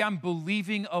 Maybe I'm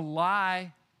believing a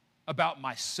lie about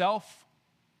myself,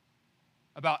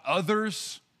 about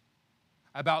others,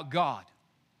 about God.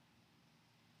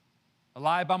 A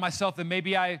lie about myself that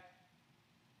maybe I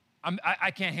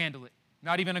can't handle it.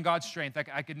 Not even in God's strength.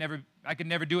 I could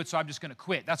never do it, so I'm just going to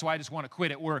quit. That's why I just want to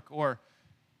quit at work. Or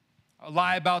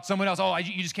lie about someone else. Oh,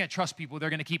 you just can't trust people. They're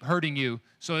going to keep hurting you.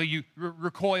 So you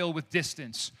recoil with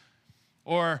distance.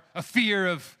 Or a fear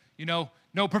of,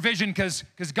 no provision because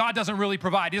God doesn't really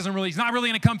provide. He's not really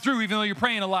going to come through even though you're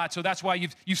praying a lot. So that's why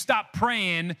you've stopped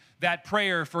praying that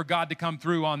prayer for God to come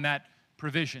through on that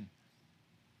provision.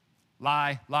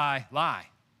 Lie, lie, lie.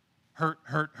 Hurt,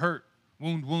 hurt, hurt.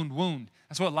 Wound, wound, wound.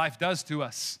 That's what life does to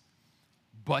us.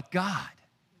 But God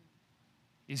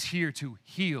is here to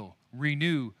heal,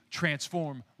 renew,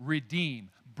 transform,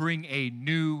 redeem, bring a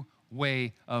new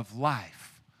way of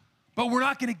life. But we're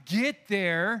not going to get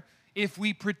there if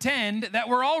we pretend that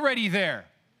we're already there.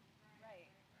 Right.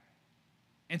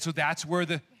 And so that's where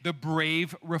the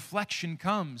brave reflection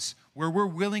comes, where we're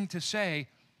willing to say,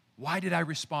 why did I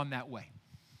respond that way?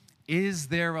 Is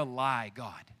there a lie,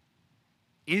 God?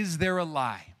 Is there a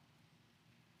lie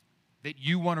that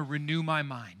you want to renew my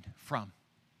mind from?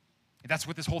 And that's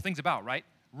what this whole thing's about, right?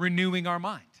 Renewing our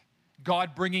mind.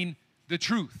 God bringing the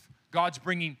truth. God's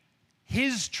bringing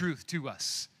his truth to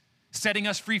us, setting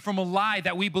us free from a lie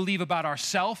that we believe about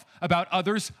ourselves, about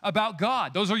others, about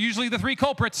God. Those are usually the three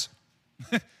culprits.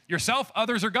 Yourself,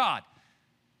 others, or God.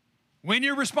 When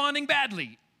you're responding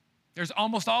badly, there's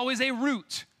almost always a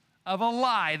root of a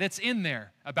lie that's in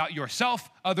there about yourself,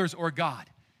 others, or God.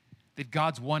 That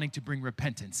God's wanting to bring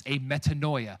repentance, a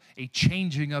metanoia, a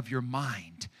changing of your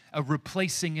mind, a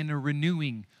replacing and a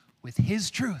renewing with his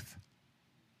truth.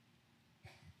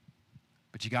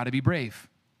 But you got to be brave.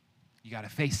 You got to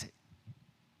face it.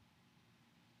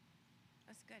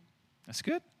 That's good. That's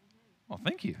good? Well,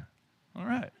 thank you. All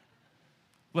right.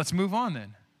 Let's move on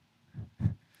then.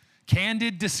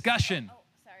 Candid discussion. Oh,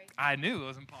 sorry. I knew it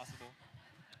was impossible.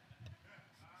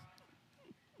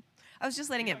 I was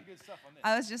just letting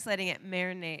it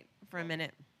marinate for a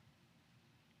minute.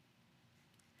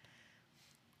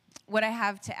 What I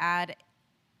have to add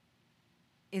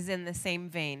is in the same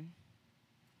vein.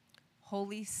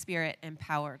 Holy Spirit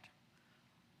empowered.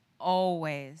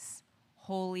 Always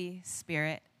Holy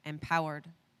Spirit empowered.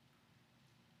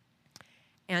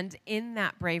 And in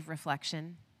that brave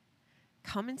reflection,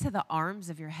 come into the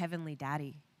arms of your heavenly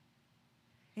daddy.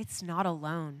 It's not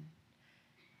alone.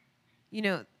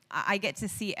 I get to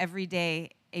see every day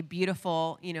a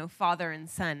beautiful, father and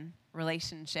son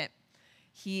relationship.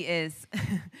 He is,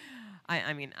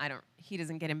 he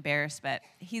doesn't get embarrassed, but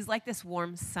he's like this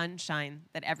warm sunshine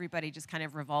that everybody just kind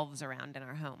of revolves around in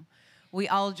our home. We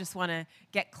all just want to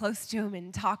get close to him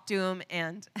and talk to him.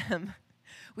 And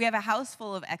we have a house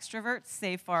full of extroverts,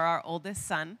 save for our oldest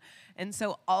son. And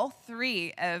so all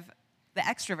three of the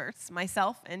extroverts,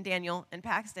 myself and Daniel and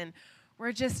Paxton,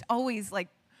 we're just always like,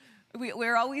 we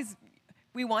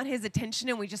want his attention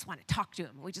and we just want to talk to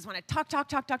him. We just want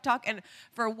to talk. And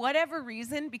for whatever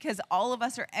reason, because all of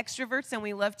us are extroverts and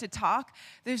we love to talk,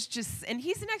 and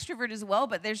he's an extrovert as well,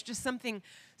 but there's just something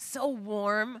so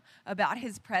warm about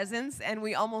his presence and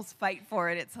we almost fight for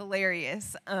it. It's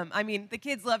hilarious. The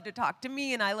kids love to talk to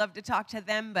me and I love to talk to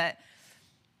them, but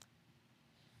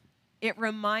it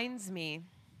reminds me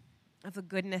of the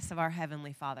goodness of our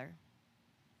Heavenly Father.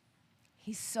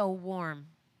 He's so warm.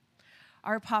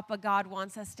 Our Papa God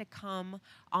wants us to come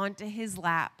onto his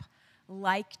lap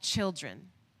like children.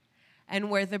 And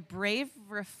where the brave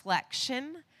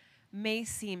reflection may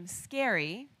seem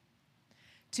scary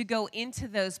to go into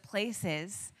those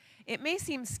places, it may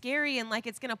seem scary and like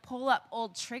it's going to pull up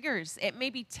old triggers. It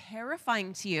may be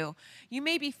terrifying to you. You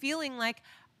may be feeling like,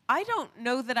 I don't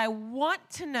know that I want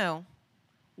to know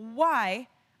why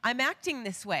I'm acting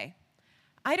this way.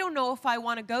 I don't know if I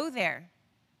want to go there.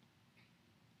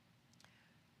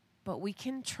 But we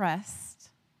can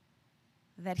trust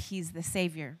that he's the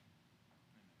Savior,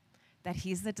 that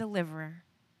he's the deliverer,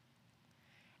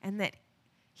 and that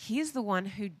he's the one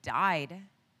who died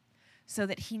so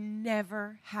that he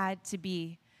never had to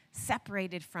be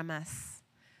separated from us,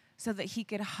 so that he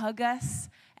could hug us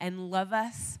and love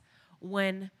us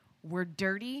when we're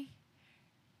dirty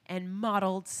and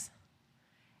mottled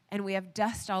and we have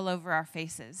dust all over our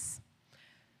faces.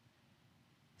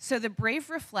 So the brave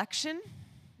reflection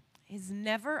is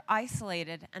never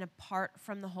isolated and apart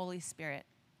from the Holy Spirit.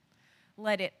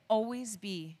 Let it always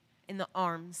be in the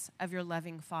arms of your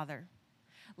loving Father.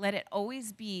 Let it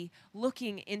always be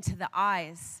looking into the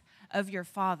eyes of your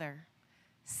Father,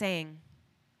 saying,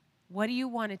 what do you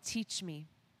want to teach me?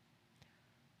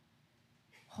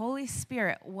 Holy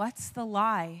Spirit, what's the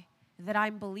lie that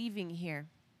I'm believing here?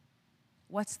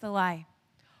 What's the lie?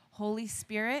 Holy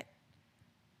Spirit,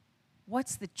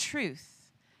 what's the truth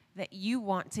that you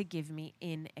want to give me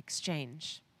in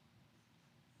exchange?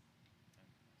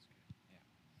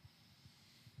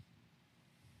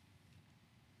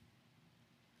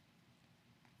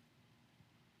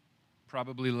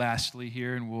 probably lastly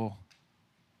here, and we'll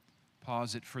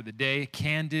pause it for the day,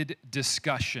 candid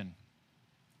discussion.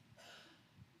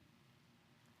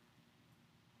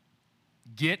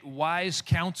 Get wise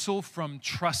counsel from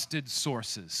trusted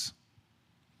sources.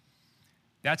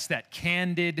 That's that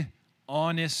candid,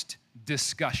 honest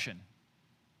discussion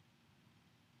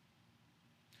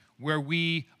where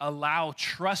we allow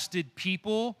trusted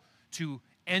people to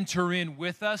enter in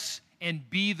with us and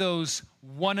be those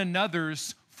one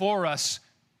another's for us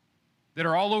that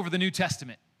are all over the New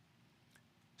Testament.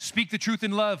 Speak the truth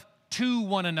in love to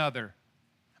one another.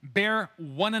 Bear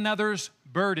one another's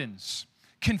burdens.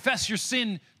 Confess your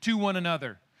sin to one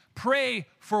another. Pray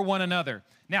for one another.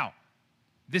 Now,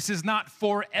 this is not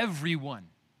for everyone.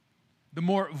 The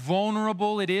more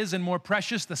vulnerable it is and more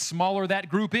precious, the smaller that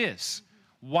group is.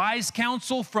 Wise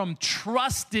counsel from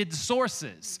trusted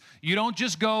sources. You don't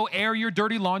just go air your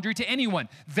dirty laundry to anyone.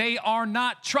 They are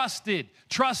not trusted.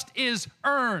 Trust is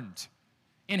earned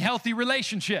in healthy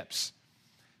relationships.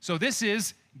 So this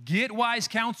is get wise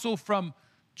counsel from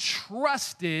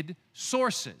trusted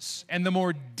sources. And the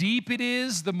more deep it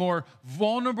is, the more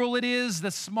vulnerable it is, the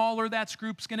smaller that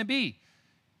group's going to be.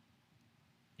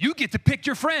 You get to pick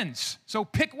your friends, so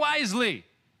pick wisely.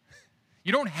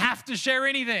 You don't have to share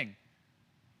anything.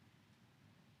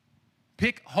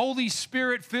 Pick Holy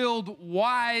Spirit-filled,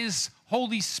 wise,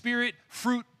 Holy Spirit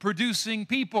fruit-producing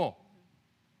people.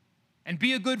 And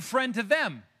be a good friend to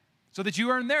them so that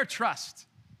you earn their trust.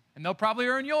 And they'll probably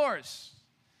earn yours.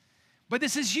 But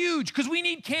this is huge because we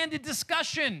need candid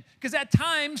discussion. Because at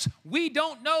times, we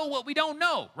don't know what we don't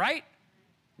know, right?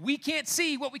 We can't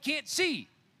see what we can't see.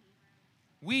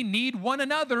 We need one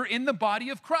another in the body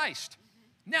of Christ.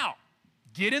 Now,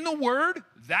 get in the Word.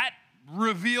 That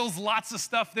reveals lots of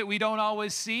stuff that we don't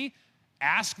always see.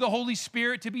 Ask the Holy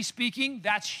Spirit to be speaking.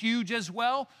 That's huge as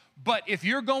well. But if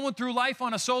you're going through life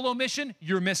on a solo mission,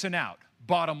 you're missing out.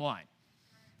 Bottom line.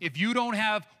 If you don't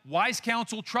have wise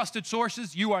counsel, trusted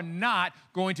sources, you are not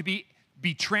going to be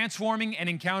transforming and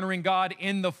encountering God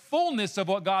in the fullness of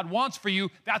what God wants for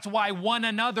you. That's why one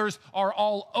another's are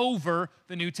all over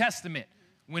the New Testament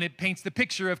when it paints the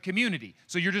picture of community.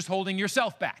 So you're just holding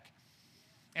yourself back.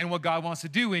 And what God wants to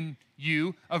do in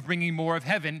you of bringing more of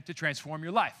heaven to transform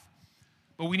your life.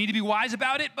 But we need to be wise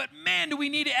about it, but man, do we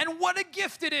need it. And what a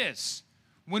gift it is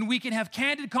when we can have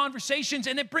candid conversations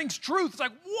and it brings truth. It's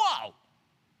like, wow.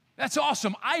 That's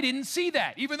awesome. I didn't see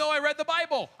that. Even though I read the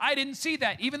Bible, I didn't see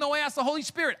that. Even though I asked the Holy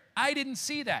Spirit, I didn't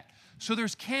see that. So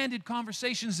there's candid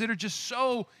conversations that are just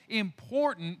so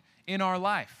important in our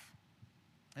life.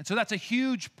 And so that's a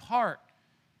huge part.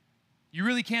 You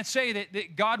really can't say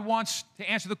that God wants to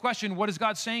answer the question, what is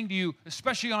God saying to you,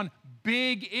 especially on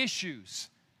big issues,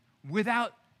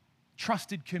 without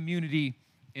trusted community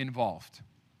involved.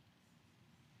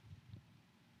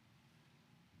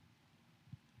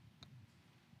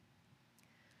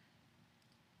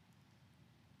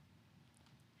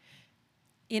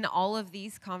 In all of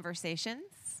these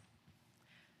conversations,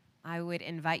 I would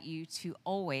invite you to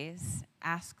always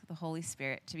ask the Holy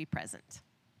Spirit to be present.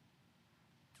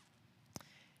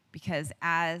 Because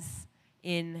as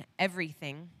in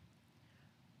everything,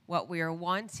 what we are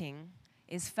wanting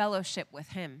is fellowship with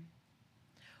Him.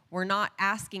 We're not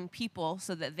asking people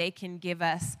so that they can give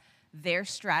us their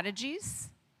strategies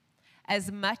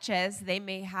as much as they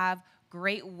may have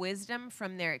great wisdom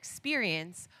from their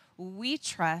experience. We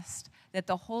trust that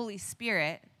the Holy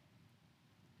Spirit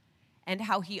and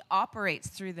how He operates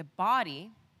through the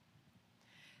body,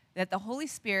 that the Holy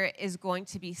Spirit is going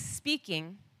to be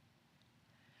speaking,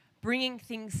 bringing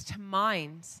things to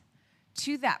mind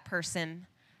to that person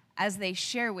as they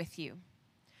share with you.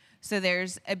 So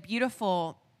there's a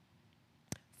beautiful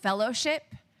fellowship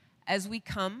as we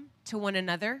come to one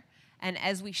another and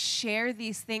as we share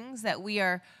these things that we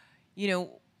are,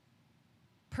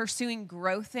 pursuing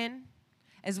growth in,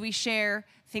 as we share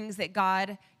things that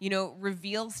God,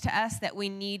 reveals to us that we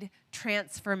need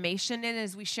transformation in,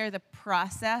 as we share the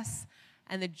process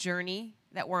and the journey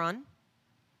that we're on.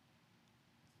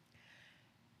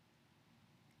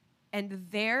 And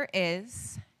there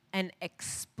is an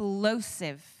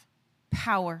explosive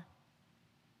power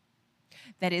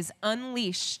that is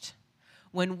unleashed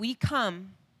when we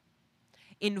come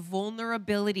in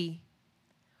vulnerability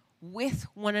with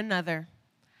one another,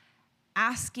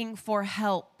 asking for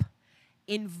help,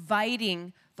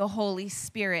 inviting the Holy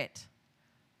Spirit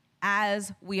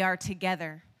as we are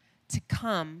together to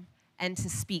come and to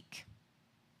speak.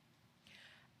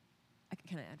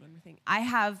 Can I add one more thing?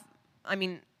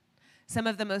 Some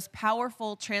of the most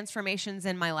powerful transformations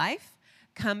in my life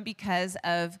come because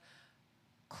of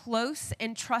close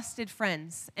and trusted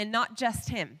friends, and not just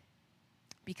him,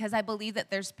 because I believe that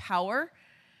there's power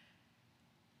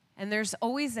and there's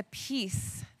always a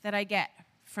piece that I get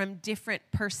from different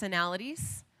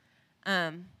personalities.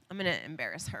 I'm going to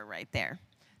embarrass her right there.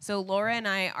 So Laura and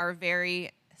I are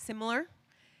very similar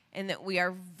in that we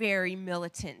are very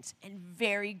militant and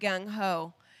very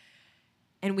gung-ho.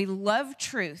 And we love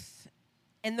truth.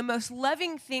 And the most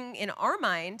loving thing in our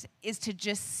mind is to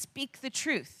just speak the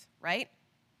truth, right?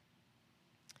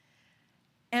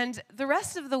 And the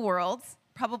rest of the world,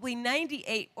 probably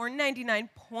 98 or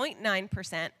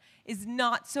 99.9%, is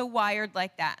not so wired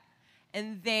like that.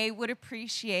 And they would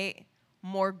appreciate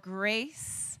more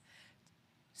grace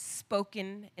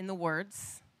spoken in the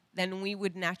words than we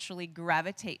would naturally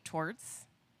gravitate towards.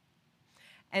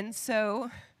 And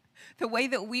so the way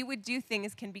that we would do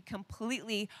things can be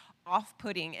completely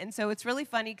off-putting. And so it's really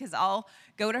funny because I'll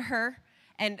go to her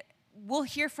and we'll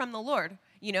hear from the Lord.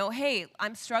 You know, hey,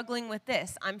 I'm struggling with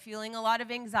this. I'm feeling a lot of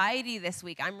anxiety this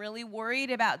week. I'm really worried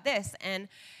about this. And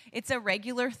it's a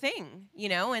regular thing, you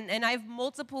know, and I have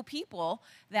multiple people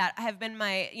that have been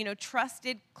my, you know,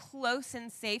 trusted, close,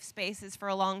 and safe spaces for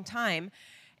a long time.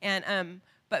 And,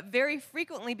 but very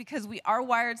frequently, because we are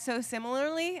wired so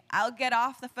similarly, I'll get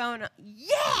off the phone,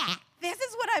 yeah, this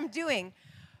is what I'm doing.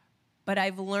 But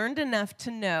I've learned enough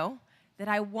to know that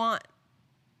I want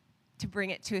to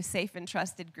bring it to a safe and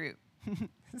trusted group.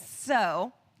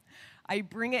 So I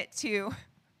bring it to,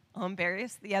 I'll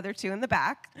embarrass the other two in the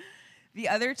back. The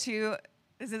other two,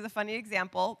 this is a funny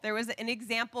example. There was an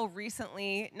example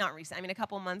recently, not recent, I mean a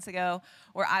couple months ago,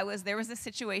 where there was a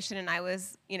situation and I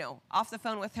was, you know, off the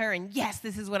phone with her and yes,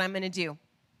 this is what I'm going to do.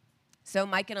 So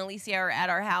Mike and Alicia are at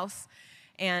our house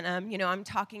and, you know, I'm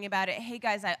talking about it. Hey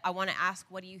guys, I want to ask,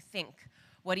 what do you think?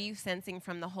 What are you sensing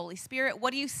from the Holy Spirit?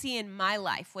 What do you see in my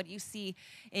life? What do you see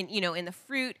in, you know, in the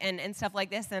fruit and stuff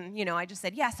like this? And, you know, I just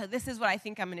said, yeah, so this is what I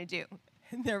think I'm going to do.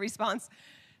 And their response,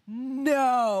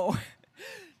 no,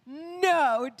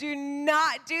 do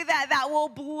not do that. That will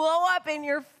blow up in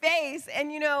your face.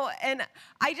 And, you know, and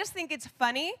I just think it's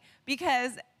funny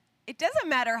because it doesn't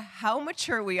matter how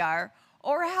mature we are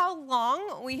or how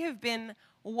long we have been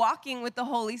walking with the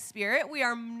Holy Spirit. We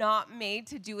are not made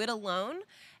to do it alone.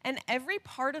 And every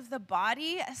part of the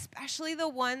body, especially the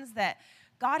ones that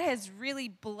God has really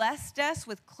blessed us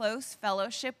with close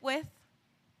fellowship with,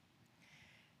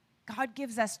 God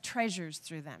gives us treasures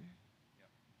through them. Yep.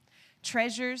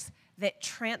 Treasures that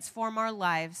transform our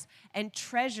lives and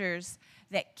treasures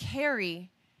that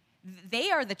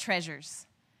they are the treasures.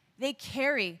 They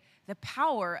carry the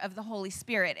power of the Holy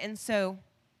Spirit. And so,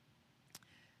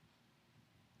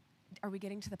 are we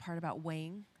getting to the part about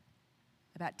weighing,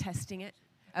 about testing it?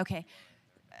 Okay.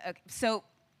 So,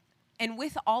 and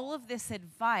with all of this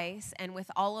advice and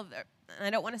with all of I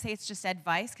don't want to say it's just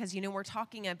advice because, you know, we're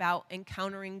talking about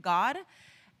encountering God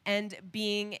and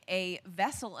being a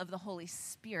vessel of the Holy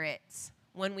Spirit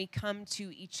when we come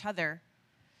to each other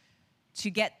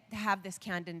to have this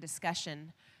candid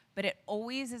discussion. But it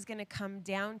always is going to come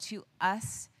down to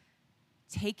us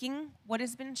taking what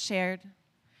has been shared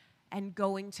and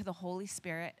going to the Holy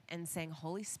Spirit and saying,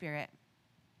 Holy Spirit,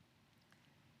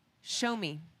 show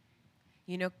me,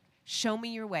 you know, show me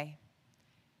your way.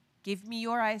 Give me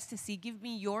your eyes to see. Give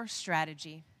me your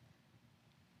strategy.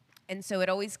 And so it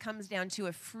always comes down to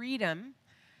a freedom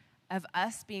of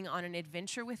us being on an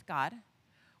adventure with God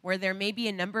where there may be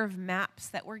a number of maps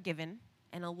that we're given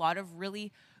and a lot of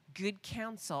really good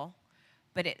counsel,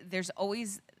 but there's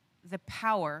always the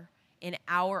power in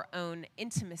our own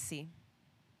intimacy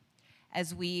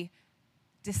as we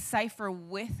decipher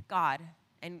with God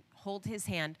and hold his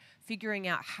hand, figuring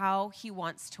out how he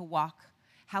wants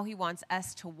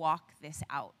us to walk this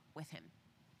out with him.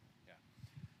 Yeah.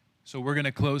 So we're going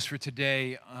to close for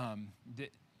today.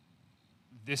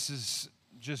 This is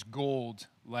just gold.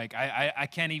 Like, I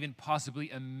can't even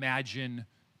possibly imagine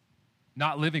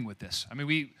not living with this. I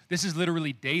mean, this is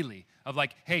literally daily of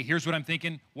like, hey, here's what I'm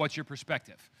thinking. What's your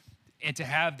perspective? And to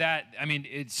have that, I mean,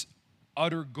 it's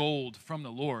utter gold from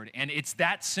the Lord. And it's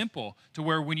that simple to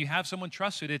where when you have someone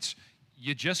trusted,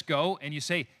 you just go and you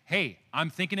say, hey, I'm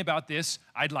thinking about this.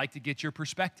 I'd like to get your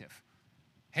perspective.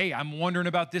 Hey, I'm wondering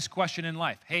about this question in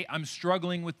life. Hey, I'm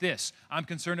struggling with this. I'm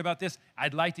concerned about this.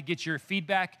 I'd like to get your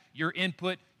feedback, your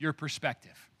input, your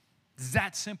perspective. It's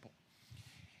that simple.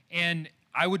 And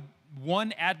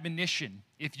one admonition,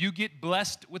 if you get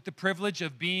blessed with the privilege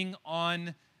of being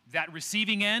on that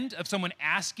receiving end of someone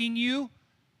asking you,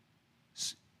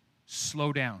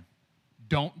 slow down.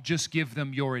 Don't just give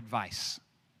them your advice.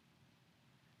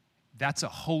 That's a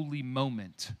holy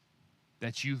moment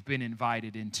that you've been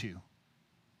invited into.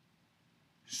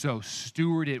 So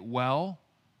steward it well.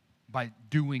 by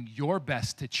doing your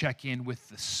best to check in with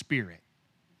the Spirit.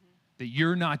 That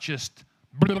you're not just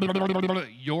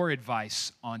your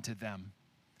advice onto them,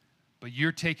 but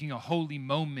you're taking a holy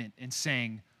moment and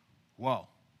saying, whoa,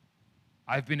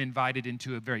 I've been invited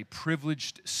into a very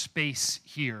privileged space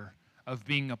here of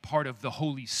being a part of the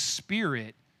Holy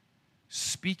Spirit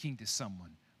speaking to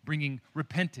someone, bringing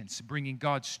repentance, bringing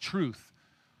God's truth.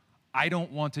 I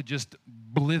don't want to just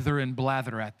blither and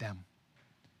blather at them.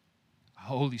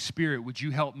 Holy Spirit, would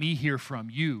you help me hear from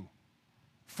you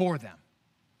for them?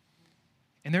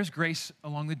 And there's grace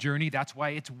along the journey. That's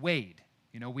why it's weighed.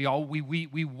 You know, we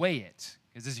weigh it.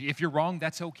 Because if you're wrong,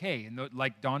 that's okay. And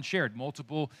like Don shared,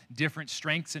 multiple different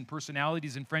strengths and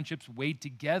personalities and friendships weighed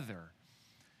together.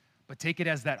 But take it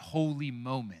as that holy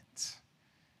moment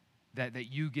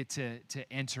that you get to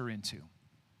enter into.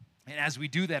 And as we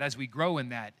do that, as we grow in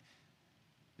that,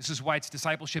 this is why it's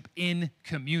discipleship in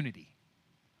community.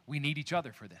 We need each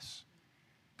other for this.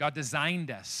 God designed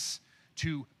us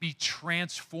to be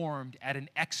transformed at an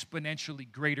exponentially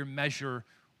greater measure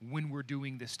when we're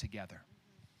doing this together.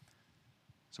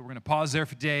 So we're going to pause there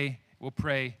for today. We'll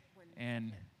pray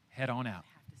and head on out.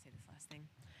 I have to say this last thing.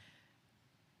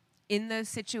 In those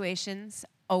situations,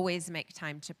 always make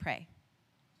time to pray.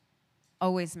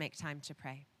 Always make time to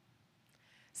pray.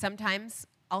 Sometimes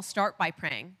I'll start by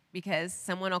praying because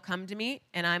someone will come to me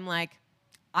and I'm like,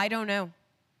 I don't know.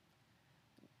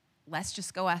 Let's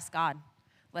just go ask God.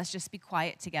 Let's just be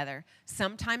quiet together.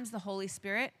 Sometimes the Holy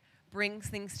Spirit brings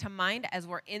things to mind as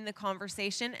we're in the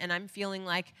conversation and I'm feeling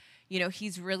like,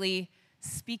 he's really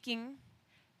speaking.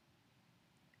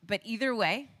 But either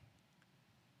way,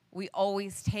 we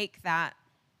always take that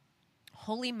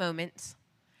holy moment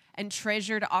and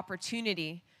treasured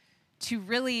opportunity to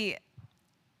really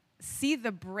see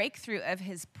the breakthrough of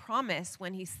his promise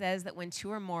when he says that when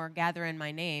two or more gather in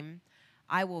my name,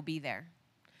 I will be there.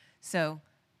 So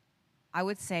I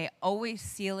would say always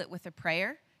seal it with a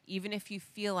prayer, even if you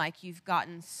feel like you've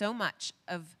gotten so much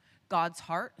of God's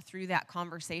heart through that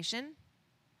conversation.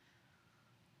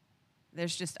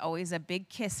 There's just always a big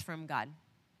kiss from God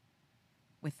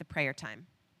with the prayer time.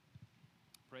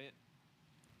 Pray it.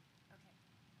 Okay.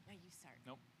 Now you start.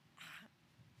 Nope.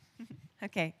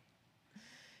 Okay.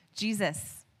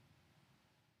 Jesus.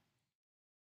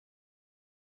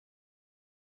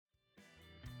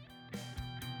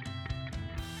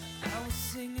 I was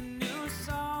singing